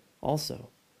also.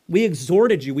 We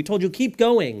exhorted you. We told you, keep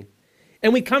going.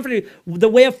 And we comforted you the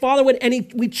way a father would,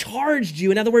 and we charged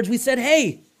you. In other words, we said,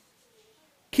 hey,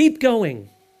 keep going.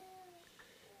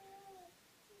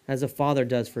 As a father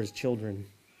does for his children.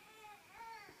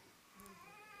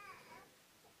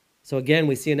 So again,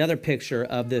 we see another picture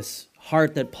of this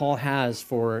heart that Paul has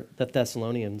for the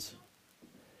Thessalonians.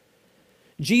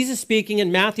 Jesus speaking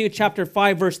in Matthew chapter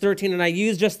 5, verse 13, and I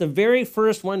use just the very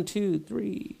first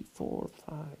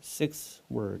 6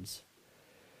 words.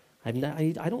 I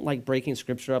don't like breaking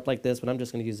scripture up like this, but I'm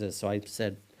just going to use this. So I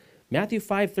said, Matthew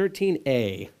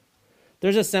 5:13a.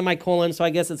 There's a semicolon, so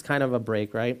I guess it's kind of a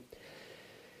break, right?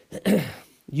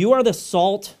 You are the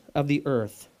salt of the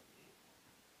earth.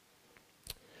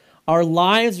 Our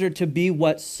lives are to be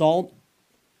what salt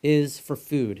is for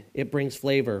food. It brings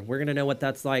flavor. We're going to know what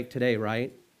that's like today,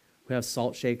 right? We have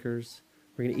salt shakers.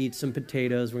 We're going to eat some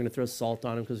potatoes. We're going to throw salt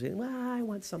on them because I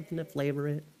want something to flavor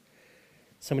it.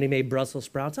 Somebody made Brussels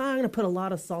sprouts. I'm going to put a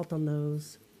lot of salt on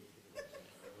those.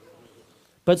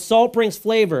 But salt brings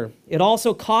flavor. It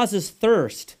also causes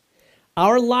thirst.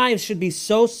 Our lives should be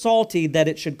so salty that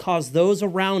it should cause those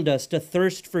around us to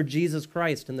thirst for Jesus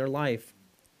Christ in their life.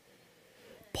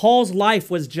 Paul's life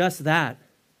was just that.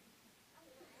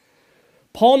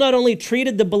 Paul not only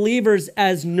treated the believers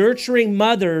as nurturing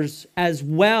mothers as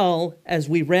well as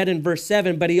we read in verse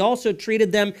 7, but he also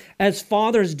treated them as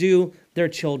fathers do their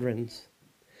children.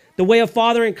 The way a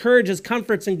father encourages,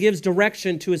 comforts, and gives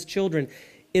direction to his children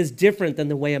is different than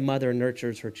the way a mother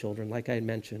nurtures her children, like I had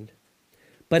mentioned.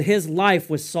 But his life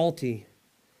was salty.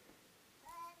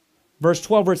 Verse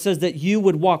 12, where it says that you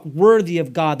would walk worthy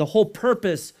of God. The whole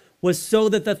purpose was so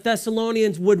that the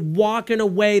Thessalonians would walk in a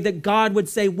way that God would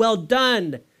say, well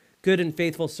done, good and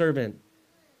faithful servant.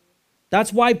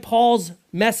 That's why Paul's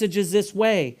message is this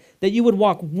way, that you would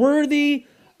walk worthy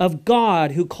of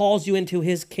God who calls you into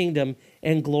his kingdom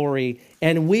and glory.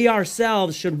 And we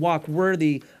ourselves should walk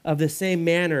worthy of the same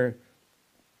manner,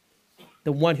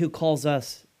 the one who calls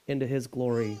us into his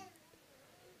glory.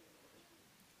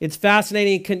 It's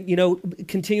fascinating,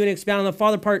 continuing to expound on the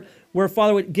father part, where a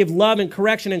father would give love and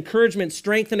correction, encouragement,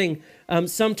 strengthening,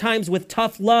 sometimes with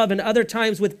tough love and other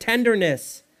times with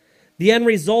tenderness. The end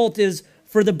result is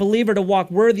for the believer to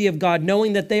walk worthy of God,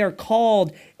 knowing that they are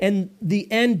called and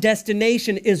the end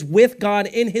destination is with God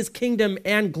in his kingdom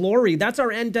and glory. That's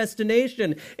our end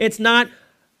destination. It's not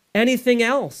anything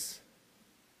else.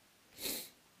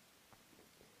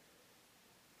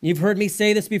 You've heard me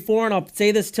say this before, and I'll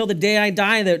say this till the day I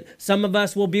die, that some of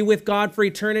us will be with God for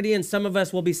eternity and some of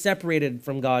us will be separated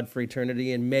from God for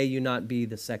eternity, and may you not be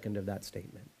the second of that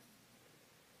statement.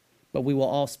 But we will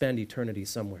all spend eternity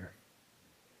somewhere.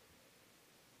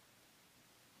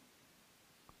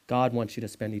 God wants you to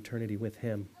spend eternity with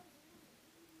him.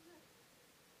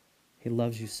 He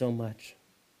loves you so much.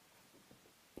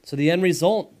 So the end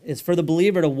result is for the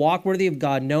believer to walk worthy of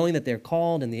God, knowing that they're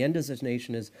called and the end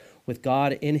destination is with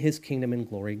God in his kingdom and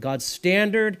glory. God's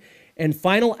standard and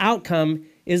final outcome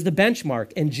is the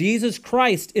benchmark, and Jesus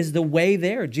Christ is the way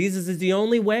there. Jesus is the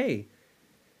only way.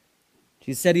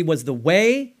 Jesus said he was the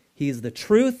way, he is the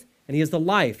truth, and he is the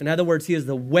life. In other words, he is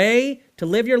the way to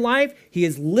live your life. He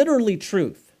is literally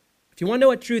truth. If you want to know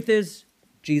what truth is,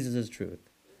 Jesus is truth.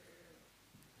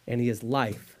 And he is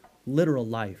life, literal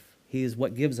life. He is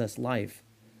what gives us life.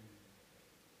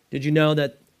 Did you know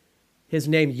that his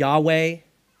name Yahweh,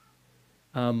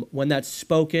 when that's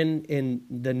spoken in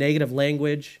the native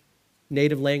language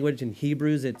in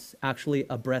Hebrews, it's actually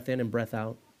a breath in and breath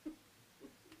out.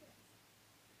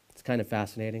 It's kind of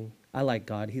fascinating. I like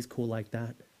God. He's cool like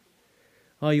that.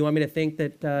 Oh, you want me to think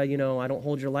that, I don't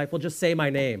hold your life? Well, just say my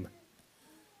name.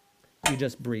 You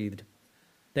just breathed.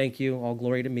 Thank you. All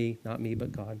glory to me. Not me,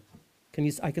 but God.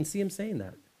 I can see him saying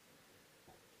that.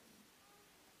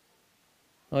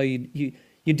 Oh, you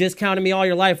discounted me all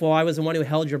your life. Well, I was the one who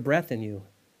held your breath in you.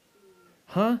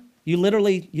 Huh? You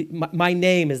literally, my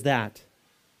name is that.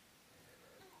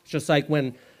 It's just like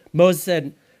when Moses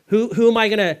said, who am I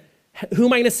going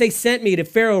to say sent me to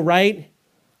Pharaoh, right?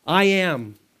 I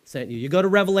am sent you. You go to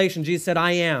Revelation, Jesus said,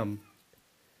 I am.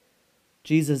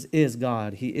 Jesus is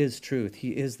God. He is truth.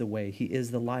 He is the way. He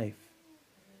is the life.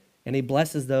 And he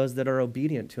blesses those that are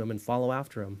obedient to him and follow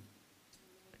after him.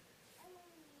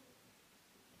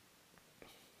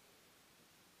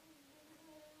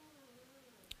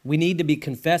 We need to be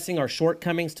confessing our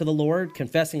shortcomings to the Lord,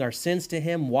 confessing our sins to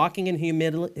him, walking in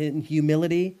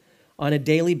humility on a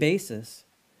daily basis,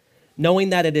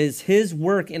 knowing that it is his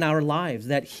work in our lives,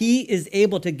 that he is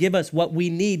able to give us what we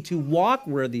need to walk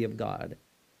worthy of God.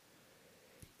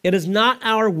 It is not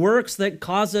our works that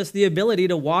cause us the ability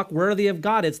to walk worthy of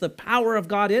God. It's the power of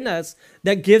God in us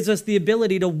that gives us the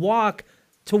ability to walk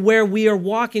to where we are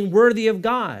walking worthy of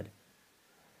God.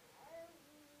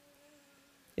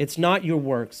 It's not your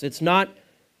works. It's not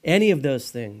any of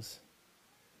those things.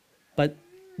 But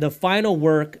the final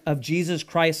work of Jesus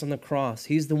Christ on the cross,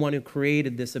 he's the one who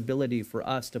created this ability for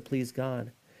us to please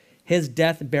God. His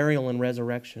death, burial, and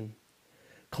resurrection.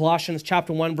 Colossians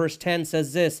chapter 1, verse 10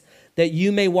 says this, that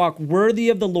you may walk worthy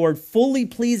of the Lord, fully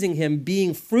pleasing him,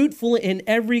 being fruitful in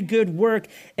every good work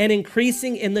and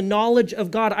increasing in the knowledge of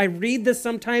God. I read this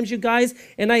sometimes, you guys,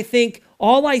 and I think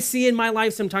all I see in my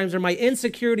life sometimes are my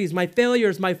insecurities, my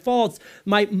failures, my faults.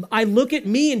 I look at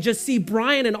me and just see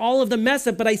Brian and all of the mess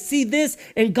up, but I see this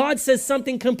and God says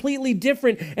something completely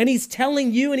different. And he's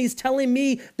telling you and he's telling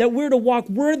me that we're to walk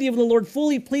worthy of the Lord,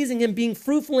 fully pleasing him, being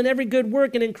fruitful in every good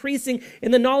work and increasing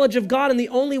in the knowledge of God. And the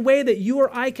only way that you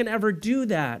or I can ever do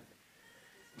that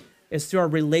is through our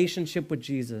relationship with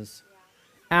Jesus,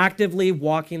 actively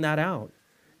walking that out.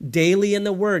 Daily in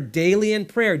the word, daily in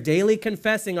prayer, daily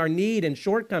confessing our need and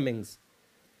shortcomings.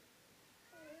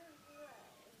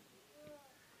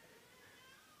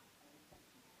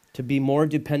 To be more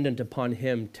dependent upon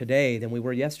him today than we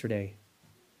were yesterday.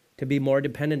 To be more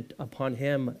dependent upon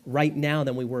him right now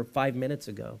than we were 5 minutes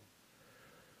ago.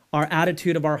 Our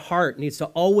attitude of our heart needs to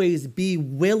always be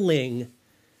willing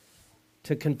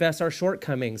to confess our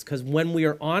shortcomings, because when we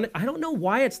are on, I don't know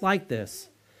why it's like this.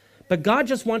 But God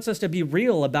just wants us to be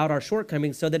real about our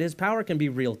shortcomings so that his power can be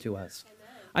real to us.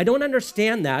 Amen. I don't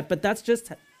understand that, but that's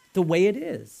just the way it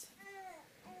is.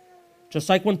 Just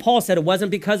like when Paul said it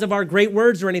wasn't because of our great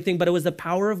words or anything, but it was the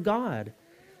power of God.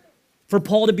 For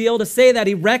Paul to be able to say that,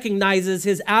 he recognizes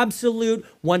his absolute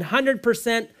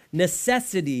 100%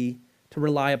 necessity to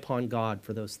rely upon God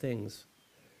for those things.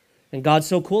 And God's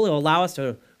so cool, he'll allow us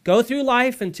to go through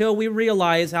life until we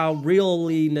realize how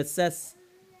really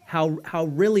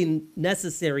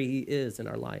necessary he is in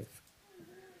our life.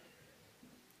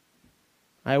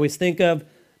 I always think of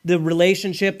the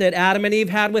relationship that Adam and Eve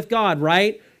had with God,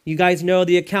 right? You guys know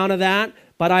the account of that,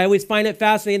 but I always find it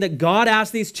fascinating that God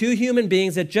asked these two human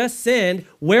beings that just sinned,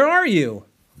 where are you?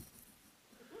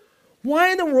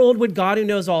 Why in the world would God, who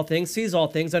knows all things, sees all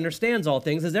things, understands all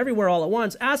things, is everywhere all at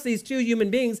once, ask these two human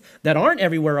beings that aren't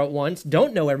everywhere at once,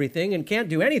 don't know everything, and can't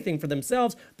do anything for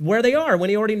themselves, where they are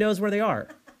when he already knows where they are?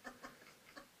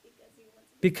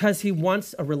 Because he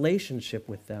wants a relationship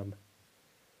with them.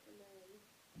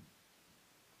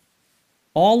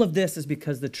 All of this is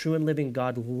because the true and living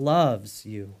God loves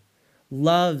you,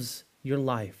 loves your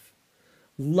life,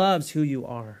 loves who you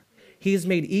are. He has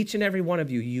made each and every one of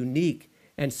you unique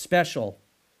and special.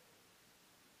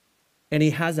 And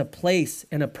he has a place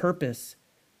and a purpose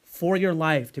for your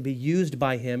life to be used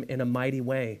by him in a mighty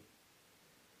way.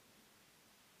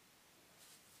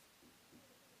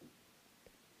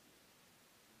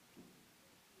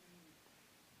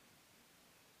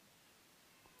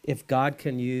 If God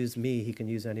can use me, he can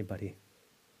use anybody.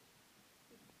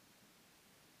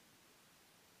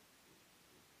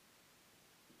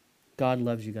 God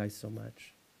loves you guys so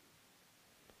much.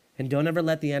 And don't ever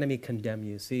let the enemy condemn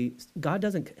you. See,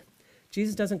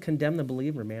 Jesus doesn't condemn the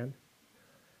believer, man.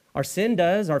 Our sin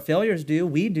does, our failures do,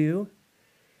 we do.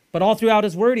 But all throughout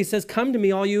his word, he says, come to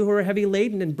me, all you who are heavy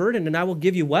laden and burdened, and I will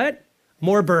give you what?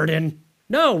 More burden.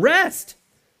 No, rest.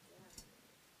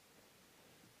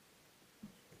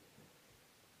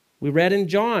 We read in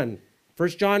John, 1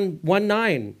 John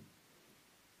 1:9. If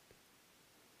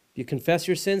you confess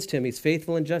your sins to him, he's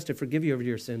faithful and just to forgive you of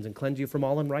your sins and cleanse you from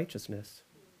all unrighteousness.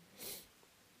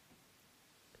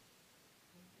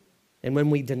 And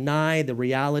when we deny the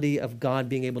reality of God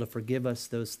being able to forgive us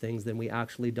those things, then we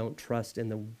actually don't trust in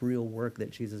the real work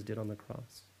that Jesus did on the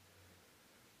cross.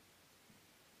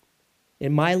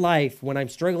 In my life, when I'm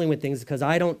struggling with things, it's because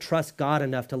I don't trust God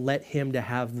enough to let him to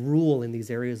have rule in these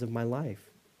areas of my life.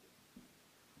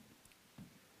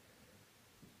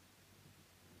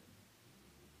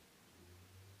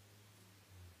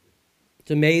 It's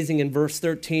amazing. In verse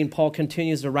 13, Paul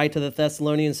continues to write to the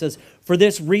Thessalonians and says, for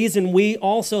this reason, we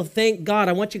also thank God.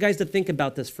 I want you guys to think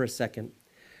about this for a second.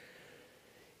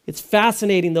 It's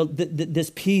fascinating,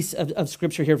 this piece of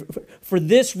scripture here. For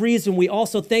this reason, we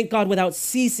also thank God without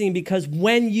ceasing, because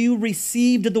when you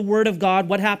received the word of God,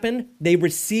 what happened? They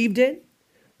received it,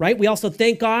 right? We also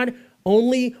thank God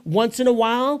only once in a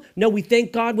while. No, we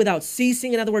thank God without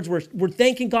ceasing. In other words, we're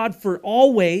thanking God for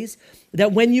always,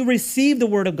 that when you received the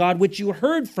word of God, which you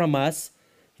heard from us,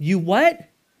 you what?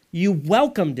 You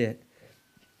welcomed it.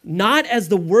 Not as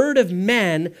the word of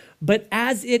men, but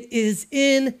as it is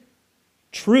in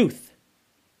truth,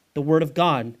 the word of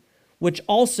God, which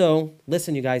also,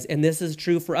 listen, you guys, and this is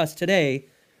true for us today.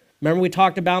 Remember we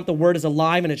talked about the word is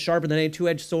alive and it's sharper than any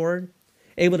two-edged sword,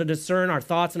 able to discern our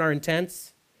thoughts and our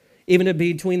intents, even to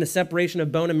be between the separation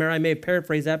of bone and marrow. I may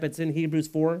paraphrase that, but it's in Hebrews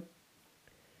 4.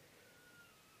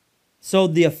 So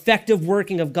the effective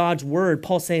working of God's word,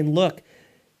 Paul's saying, look,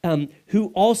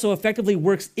 who also effectively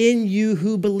works in you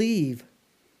who believe.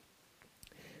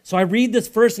 So I read this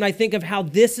verse and I think of how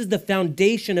this is the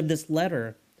foundation of this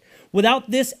letter.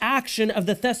 Without this action of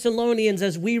the Thessalonians,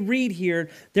 as we read here,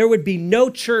 there would be no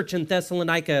church in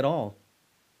Thessalonica at all.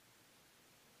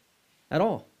 At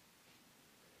all.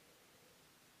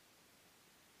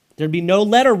 There'd be no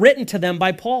letter written to them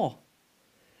by Paul.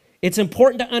 It's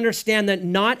important to understand that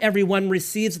not everyone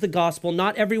receives the gospel.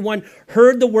 Not everyone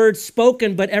heard the word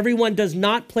spoken, but everyone does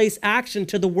not place action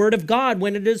to the word of God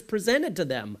when it is presented to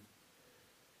them.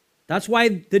 That's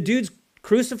why the dudes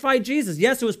crucified Jesus.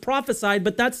 Yes, it was prophesied,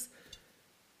 but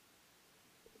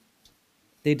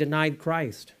they denied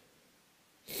Christ.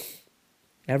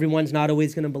 Everyone's not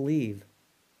always going to believe.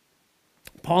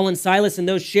 Paul and Silas and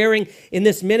those sharing in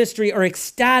this ministry are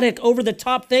ecstatic, over the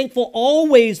top, thankful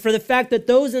always for the fact that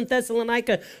those in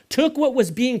Thessalonica took what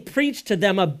was being preached to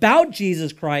them about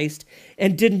Jesus Christ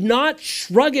and did not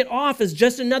shrug it off as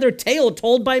just another tale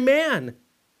told by man,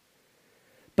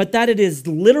 but that it is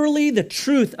literally the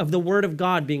truth of the word of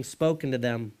God being spoken to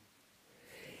them.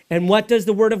 And what does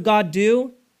the word of God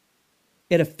do?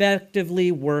 It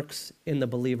effectively works in the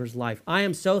believer's life. I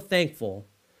am so thankful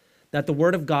that the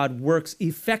word of God works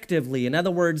effectively. In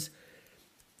other words,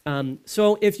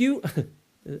 so if you,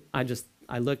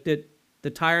 I looked at the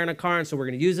tire in a car, and so we're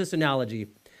going to use this analogy.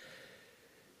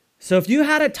 So if you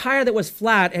had a tire that was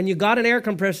flat and you got an air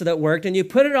compressor that worked and you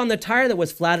put it on the tire that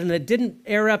was flat and it didn't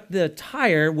air up the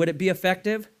tire, would it be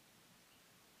effective?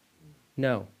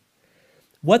 No.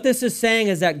 What this is saying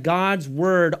is that God's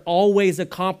word always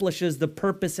accomplishes the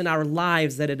purpose in our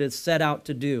lives that it is set out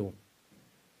to do.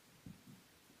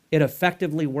 It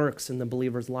effectively works in the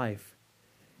believer's life.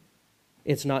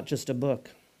 It's not just a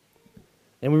book.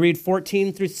 And we read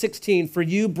 14 through 16, for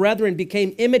you, brethren,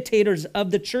 became imitators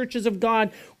of the churches of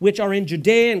God, which are in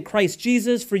Judea in Christ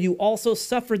Jesus, for you also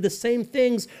suffered the same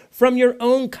things from your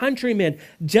own countrymen,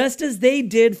 just as they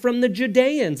did from the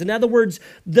Judeans. In other words,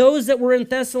 those that were in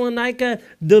Thessalonica,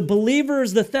 the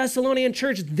believers, the Thessalonian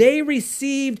church, they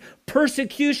received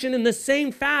persecution in the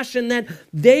same fashion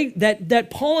that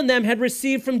Paul and them had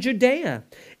received from Judea.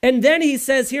 And then he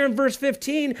says here in verse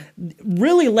 15,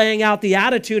 really laying out the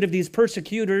attitude of these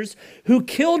persecutors who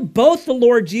killed both the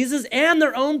Lord Jesus and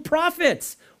their own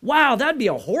prophets. Wow, that'd be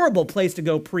a horrible place to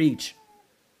go preach.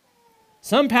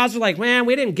 Some pastors are like, man,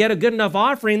 we didn't get a good enough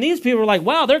offering. These people are like,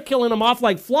 wow, they're killing them off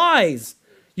like flies.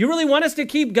 You really want us to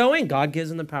keep going? God gives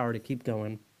them the power to keep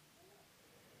going.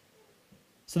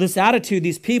 So this attitude,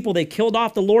 these people, they killed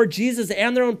off the Lord Jesus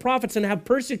and their own prophets and have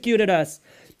persecuted us.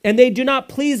 And they do not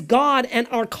please God and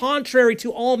are contrary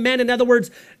to all men. In other words,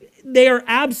 they are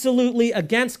absolutely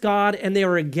against God and they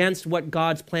are against what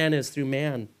God's plan is through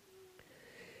man.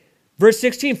 Verse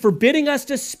 16, forbidding us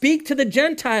to speak to the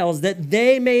Gentiles that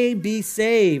they may be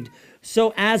saved,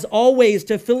 so as always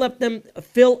to fill up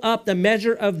the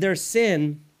measure of their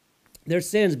sins,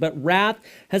 but wrath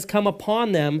has come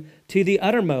upon them to the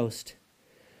uttermost.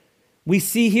 We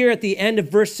see here at the end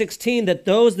of verse 16 that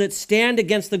those that stand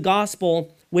against the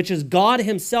gospel, which is God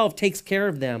himself, takes care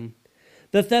of them.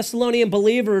 The Thessalonian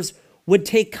believers would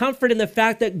take comfort in the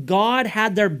fact that God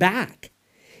had their back.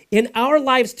 In our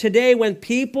lives today, when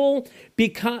people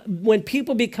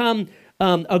become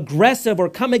aggressive or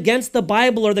come against the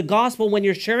Bible or the gospel when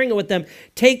you're sharing it with them,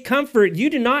 take comfort. You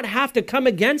do not have to come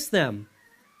against them.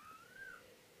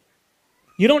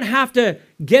 You don't have to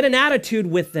get an attitude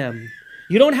with them.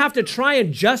 You don't have to try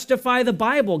and justify the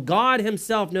Bible. God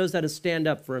himself knows how to stand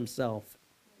up for himself.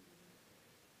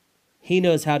 He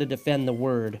knows how to defend the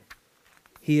word.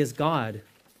 He is God.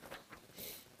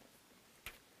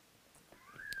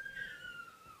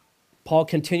 Paul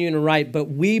continuing to write, but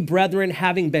we, brethren,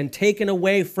 having been taken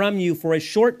away from you for a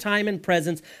short time in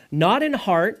presence, not in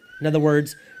heart, in other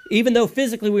words, even though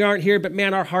physically we aren't here, but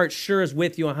man, our heart sure is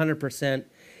with you 100%,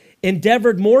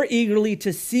 endeavored more eagerly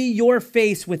to see your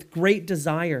face with great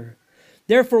desire.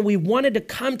 Therefore, we wanted to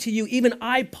come to you, even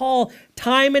I, Paul,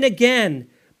 time and again,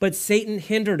 but Satan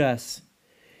hindered us.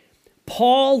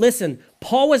 Paul, listen,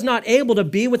 Paul was not able to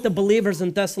be with the believers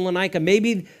in Thessalonica.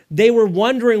 Maybe they were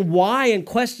wondering why and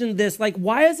questioned this, like,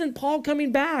 why isn't Paul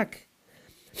coming back?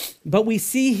 But we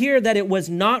see here that it was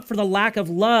not for the lack of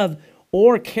love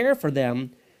or care for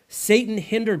them. Satan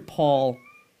hindered Paul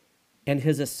and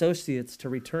his associates to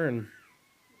return.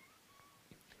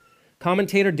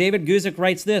 Commentator David Guzik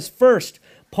writes this: first,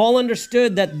 Paul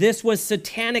understood that this was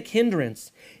satanic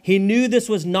hindrance. He knew this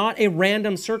was not a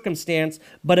random circumstance,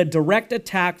 but a direct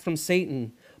attack from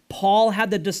Satan. Paul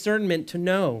had the discernment to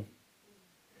know.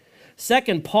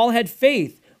 Second, Paul had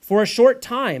faith. For a short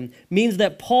time means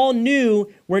that Paul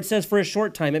knew, where it says for a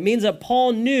short time, it means that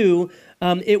Paul knew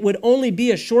it would only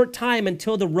be a short time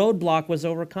until the roadblock was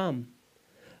overcome.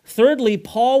 Thirdly,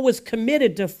 Paul was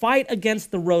committed to fight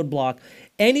against the roadblock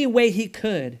any way he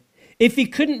could. If he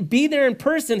couldn't be there in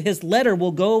person, his letter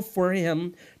will go for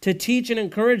him to teach and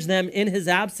encourage them in his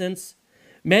absence.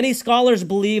 Many scholars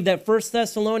believe that 1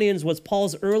 Thessalonians was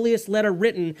Paul's earliest letter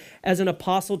written as an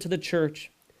apostle to the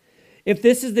church. If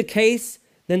this is the case,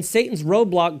 then Satan's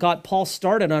roadblock got Paul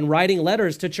started on writing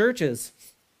letters to churches.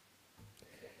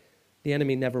 The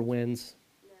enemy never wins.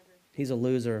 He's a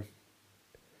loser.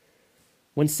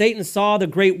 When Satan saw the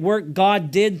great work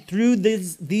God did through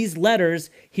these letters,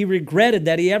 he regretted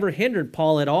that he ever hindered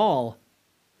Paul at all.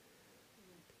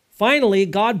 Finally,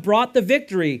 God brought the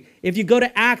victory. If you go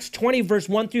to Acts 20, verse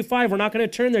 1 through 5, we're not going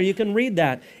to turn there. You can read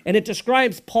that. And it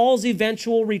describes Paul's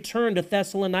eventual return to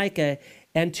Thessalonica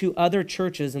and to other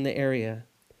churches in the area.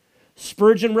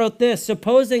 Spurgeon wrote this: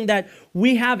 supposing that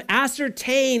we have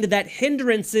ascertained that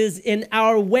hindrances in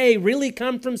our way really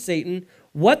come from Satan,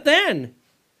 what then?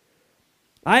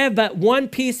 I have but one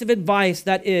piece of advice,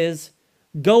 that is,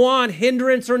 go on,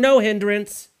 hindrance or no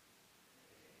hindrance,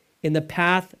 in the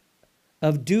path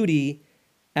of duty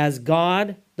as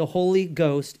God, the Holy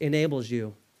Ghost, enables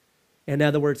you. In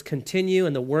other words, continue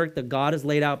in the work that God has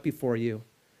laid out before you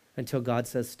until God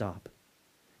says stop.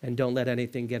 And don't let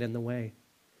anything get in the way.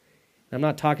 I'm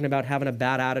not talking about having a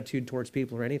bad attitude towards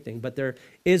people or anything, but there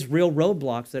is real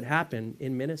roadblocks that happen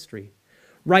in ministry.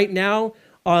 Right now,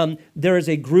 there is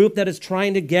a group that is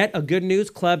trying to get a Good News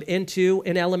Club into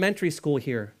an elementary school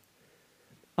here.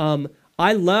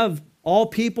 I love all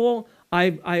people.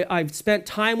 I've spent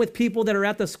time with people that are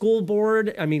at the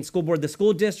the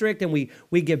school district, and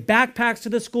we give backpacks to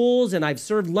the schools, and I've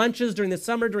served lunches during the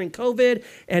summer during COVID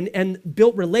and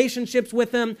built relationships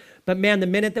with them. But man, the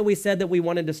minute that we said that we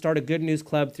wanted to start a Good News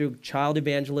Club through Child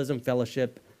Evangelism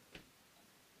Fellowship,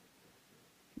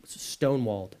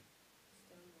 stonewalled.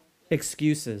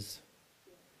 Excuses.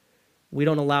 We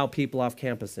don't allow people off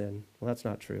campus in. Well, that's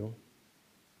not true.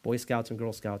 Boy Scouts and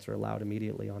Girl Scouts are allowed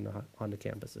immediately on the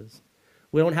campuses.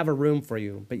 We don't have a room for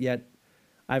you, but yet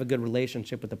I have a good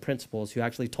relationship with the principals who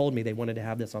actually told me they wanted to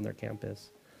have this on their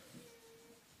campus.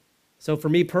 So for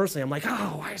me personally, I'm like,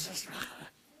 oh, why is this?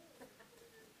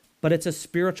 But it's a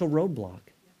spiritual roadblock.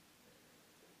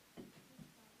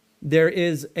 There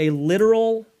is a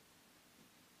literal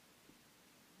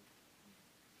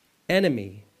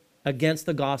enemy against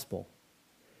the gospel,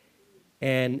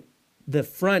 and the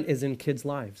front is in kids'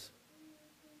 lives.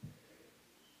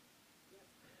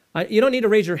 You don't need to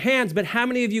raise your hands, but how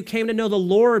many of you came to know the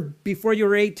Lord before you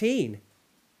were 18?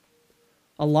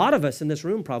 A lot of us in this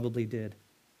room probably did.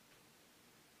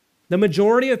 The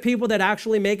majority of people that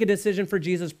actually make a decision for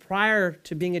Jesus prior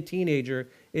to being a teenager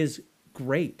is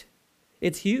great.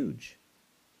 It's huge.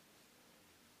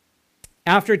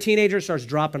 After a teenager starts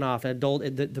dropping off,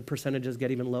 the percentages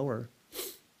get even lower.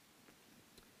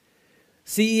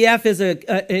 CEF is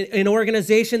an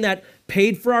organization that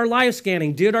paid for our live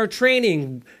scanning, did our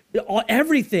training,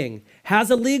 everything.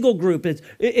 Has a legal group.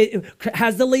 It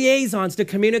has the liaisons to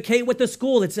communicate with the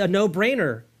school. It's a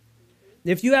no-brainer.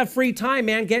 If you have free time,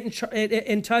 man, get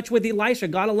in touch with Elisha.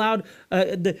 God allowed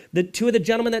the two of the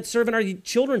gentlemen that serve in our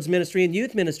children's ministry and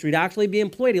youth ministry to actually be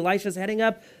employed. Elisha's heading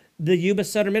up the Yuba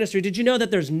Sutter ministry. Did you know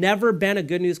that there's never been a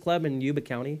Good News Club in Yuba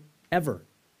County? Ever.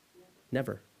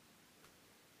 Never.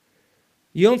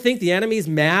 You don't think the enemy's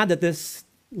mad that this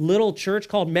little church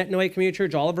called Metanoia Community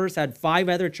Church Olivehurst had 5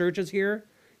 other churches here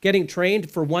getting trained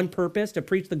for one purpose, to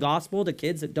preach the gospel to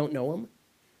kids that don't know him?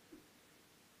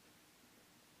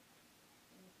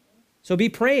 So be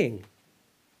praying.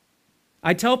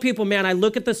 I tell people, man, I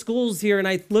look at the schools here and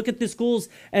I look at the schools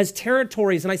as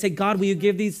territories, and I say, God, will you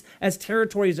give these as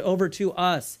territories over to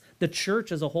us, the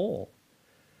church as a whole?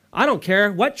 I don't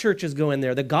care what churches go in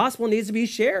there. The gospel needs to be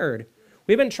shared.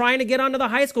 We've been trying to get onto the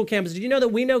high school campus. Did you know that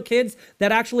we know kids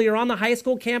that actually are on the high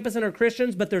school campus and are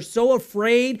Christians, but they're so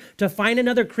afraid to find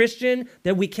another Christian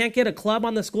that we can't get a club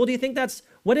on the school? Do you think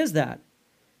what is that?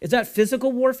 Is that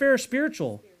physical warfare or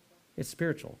spiritual? It's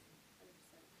spiritual.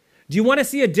 Do you want to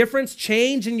see a difference,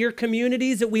 change in your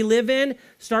communities that we live in?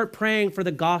 Start praying for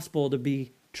the gospel to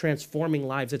be transforming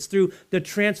lives. It's through the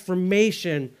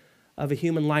transformation of a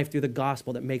human life through the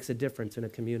gospel that makes a difference in a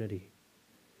community.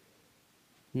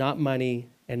 Not money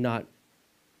and not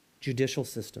judicial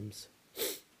systems.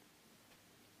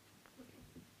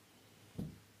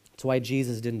 That's why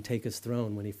Jesus didn't take his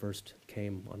throne when he first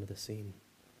came onto the scene,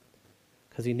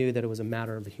 because he knew that it was a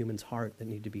matter of the human's heart that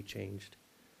needed to be changed.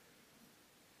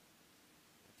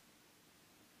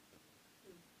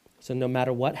 So no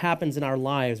matter what happens in our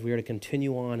lives, we are to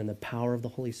continue on in the power of the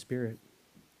Holy Spirit.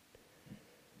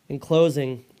 In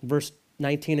closing, verse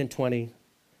 19 and 20,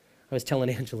 I was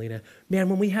telling Angelina, man,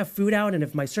 when we have food out and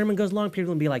if my sermon goes long,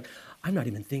 people will be like, I'm not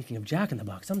even thinking of Jack in the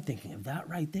Box. I'm thinking of that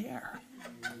right there.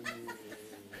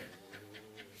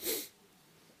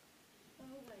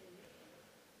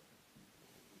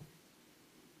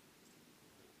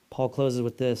 Paul closes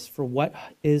with this, for what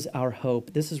is our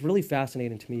hope? This is really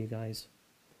fascinating to me, you guys.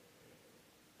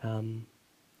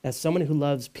 As someone who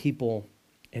loves people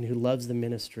and who loves the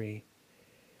ministry,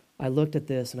 I looked at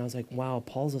this and I was like, wow,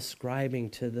 Paul's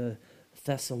ascribing to the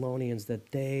Thessalonians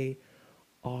that they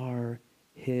are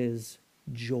his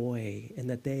joy and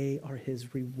that they are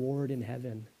his reward in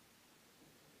heaven.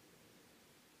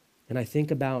 And I think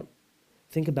about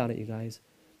it, you guys.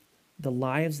 The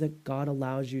lives that God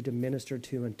allows you to minister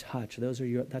to and touch,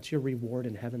 that's your reward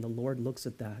in heaven. The Lord looks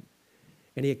at that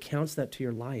and he accounts that to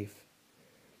your life.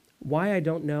 Why, I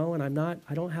don't know, and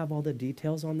I don't have all the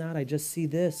details on that. I just see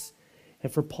this.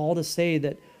 And for Paul to say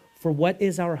that, for what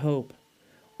is our hope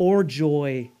or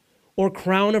joy or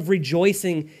crown of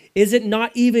rejoicing? Is it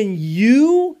not even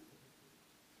you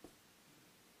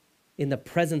in the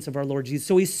presence of our Lord Jesus?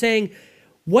 So he's saying,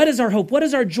 what is our hope? What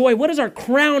is our joy? What is our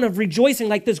crown of rejoicing?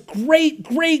 Like this great,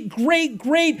 great, great,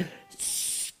 great,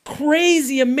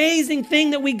 crazy, amazing thing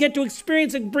that we get to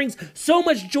experience. It brings so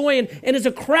much joy and is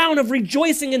a crown of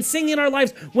rejoicing and singing in our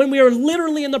lives when we are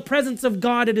literally in the presence of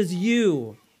God. It is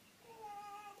you.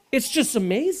 It's just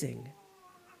amazing.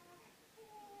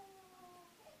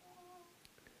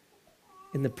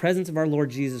 In the presence of our Lord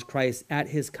Jesus Christ at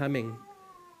his coming.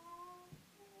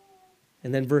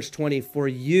 And then verse 20, for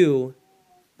you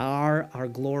are our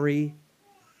glory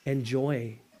and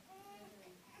joy.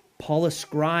 Paul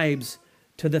ascribes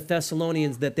to the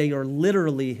Thessalonians that they are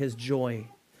literally his joy.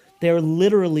 They are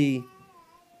literally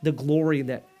the glory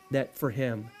that for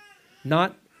him,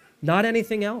 not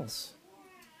anything else.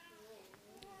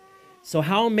 So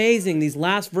how amazing these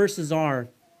last verses are.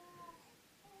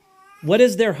 What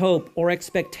is their hope or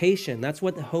expectation? That's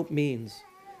what the hope means.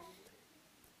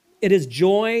 It is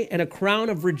joy and a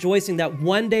crown of rejoicing that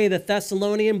one day the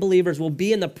Thessalonian believers will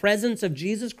be in the presence of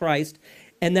Jesus Christ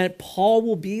and that Paul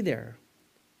will be there.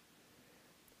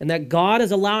 And that God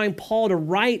is allowing Paul to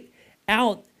write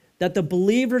out that the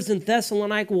believers in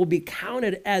Thessalonica will be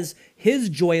counted as his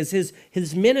joy, as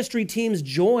his ministry team's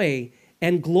joy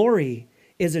and glory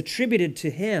is attributed to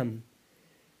him.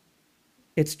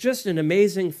 It's just an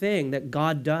amazing thing that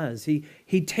God does.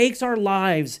 He takes our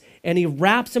lives and he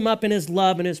wraps them up in his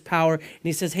love and his power. And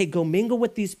he says, hey, go mingle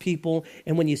with these people.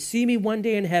 And when you see me one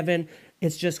day in heaven,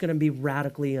 it's just going to be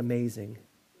radically amazing.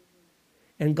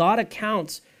 And God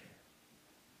accounts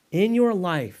in your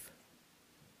life,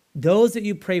 those that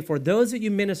you pray for, those that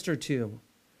you minister to,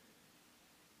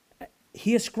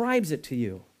 he ascribes it to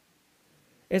you.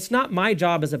 It's not my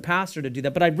job as a pastor to do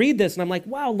that, but I read this and I'm like,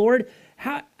 wow, Lord,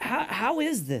 how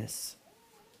is this?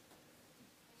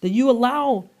 That you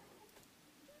allow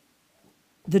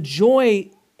the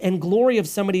joy and glory of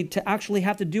somebody to actually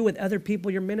have to do with other people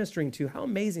you're ministering to. How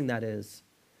amazing that is.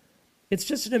 It's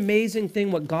just an amazing thing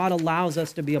what God allows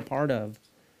us to be a part of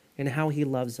and how he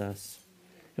loves us.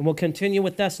 And we'll continue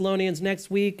with Thessalonians next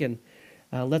week, and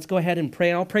let's go ahead and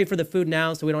pray. I'll pray for the food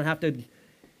now so we don't have to,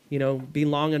 be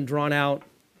long and drawn out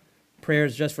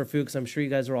prayers just for food, because I'm sure you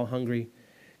guys are all hungry.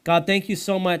 God, thank you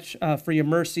so much for your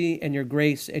mercy and your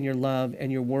grace and your love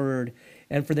and your word,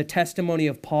 and for the testimony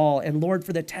of Paul, and Lord,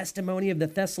 for the testimony of the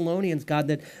Thessalonians, God,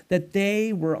 that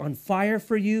they were on fire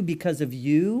for you, because of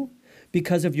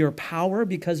your power,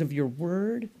 because of your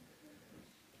word.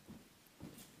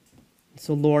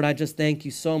 So, Lord, I just thank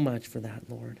you so much for that,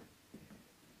 Lord.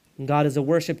 And God, as the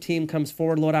worship team comes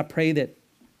forward, Lord, I pray that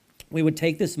we would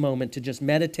take this moment to just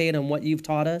meditate on what you've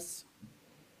taught us.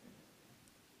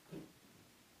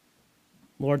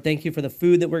 Lord, thank you for the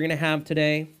food that we're going to have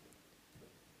today.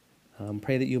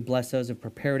 Pray that you bless those who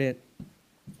prepared it.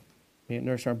 May it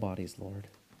nourish our bodies, Lord.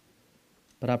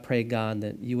 But I pray, God,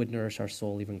 that you would nourish our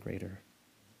soul even greater.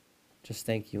 Just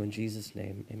thank you in Jesus'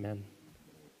 name. Amen.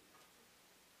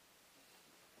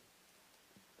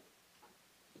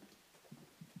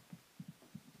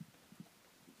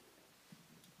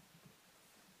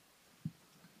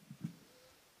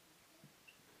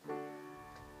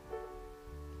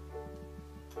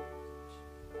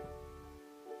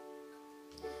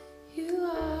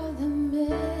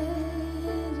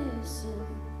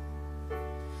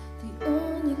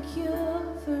 cure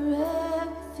for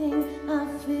everything I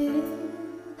feel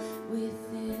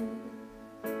within.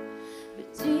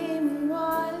 Redeeming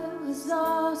what was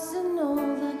lost and all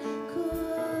that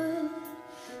could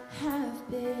have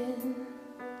been.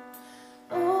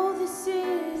 Oh, this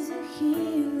is a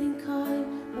healing kind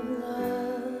of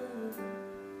love.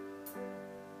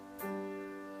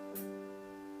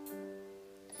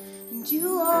 And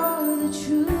you are the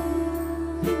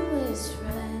truest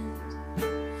friend,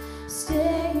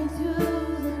 staying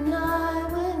through the night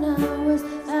when I was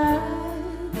at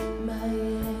my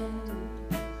end,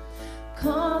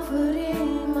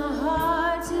 comforting my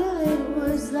heart till it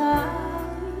was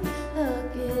light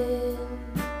again.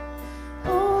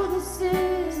 Oh, this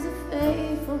is the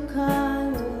faithful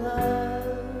kind of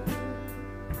love.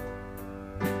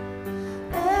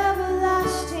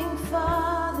 Everlasting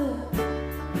Father,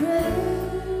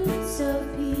 Prince of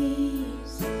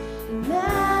Peace,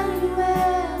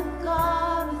 Emmanuel,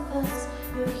 God with us,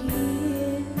 you're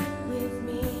here with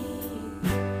me.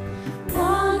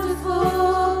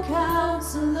 Wonderful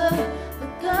Counselor, the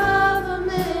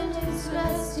government is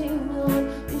resting on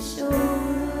your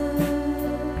shoulders.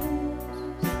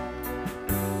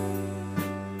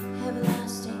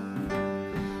 Everlasting,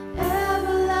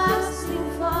 everlasting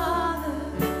Father,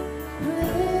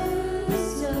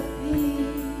 Prince of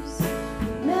Peace,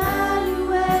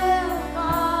 Emmanuel,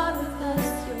 God with us,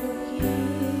 you're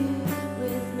here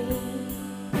with me.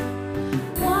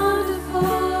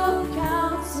 Wonderful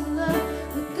Counselor,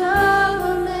 the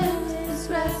government is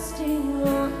resting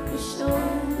on your shoulders.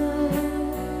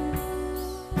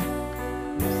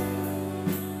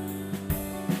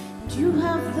 And you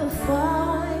have the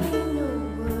final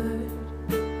word.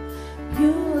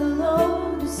 You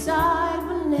alone decide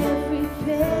when every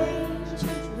page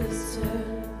will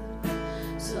turn.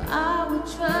 So I will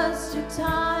trust your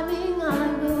timing,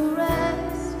 I will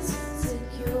rest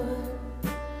secure.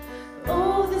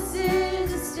 Oh, this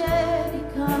is a steady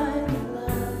kind of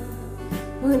love.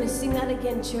 We're gonna sing that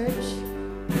again, church.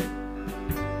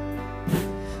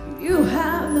 You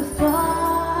have the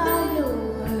final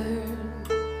word.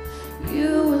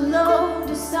 You alone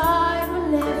decide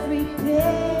when every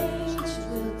page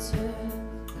will turn.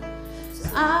 So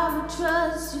I will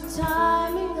trust your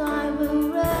timing, I will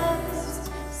rest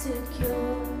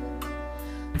secure.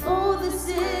 Oh, this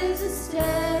is a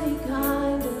steady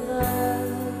kind of love.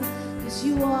 'Cause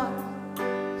you are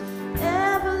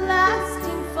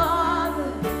everlasting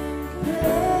Father,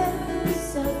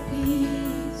 Prince of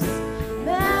Peace,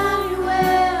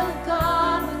 Emmanuel,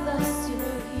 God with us,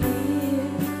 you're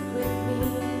here with me.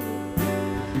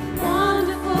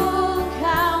 Wonderful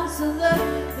Counselor,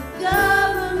 the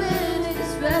government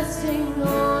is resting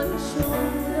on your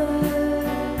shoulders.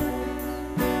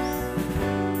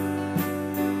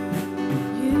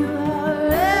 You are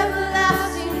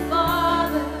everlasting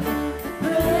Father,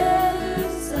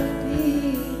 Prince of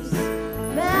Peace,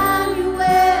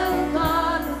 Emmanuel,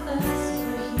 God with us,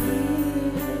 you're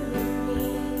here with me.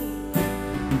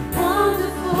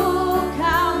 Wonderful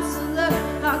Counselor,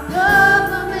 our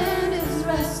government is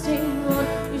resting on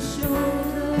your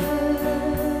shoulders.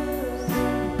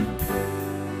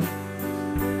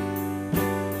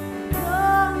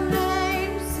 Your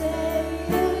name say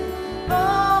it,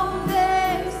 oh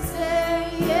they say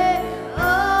it,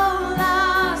 all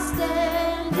I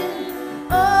stand in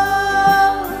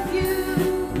awe of you.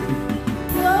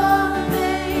 Your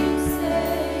name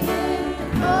say it,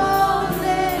 oh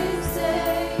they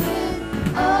say it,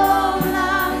 all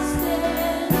I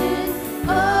stand in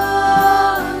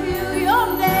awe of you.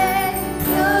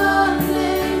 Your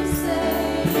name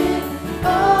say it,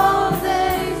 oh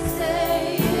they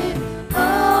say it,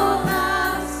 all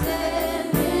I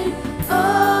stand in awe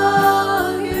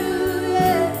of you.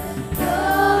 Yeah.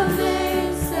 Your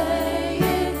name say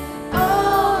it,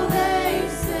 oh they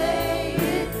say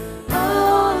it,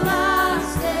 all I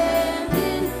stand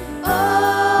in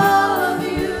awe of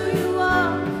you. You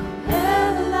are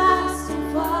everlasting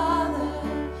Father,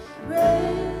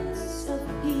 Prince of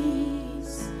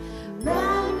Peace,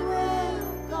 Emmanuel,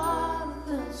 God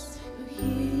with us, you're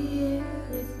here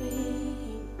with me.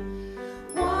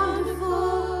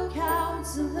 Wonderful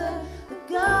Counselor, the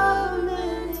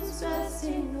government is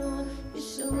resting on your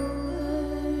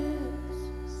shoulders.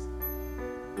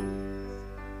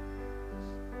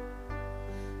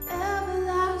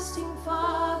 Everlasting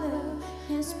Father,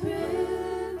 His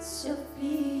Prince of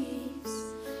Peace,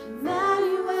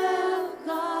 Emmanuel,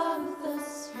 God with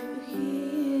us, you're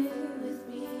here with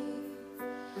me.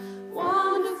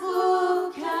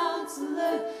 Wonderful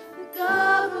Counselor, the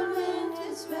government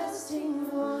is resting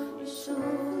on your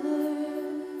shoulders.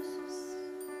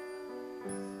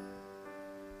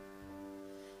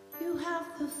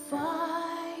 have the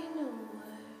final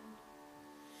word.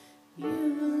 You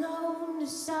alone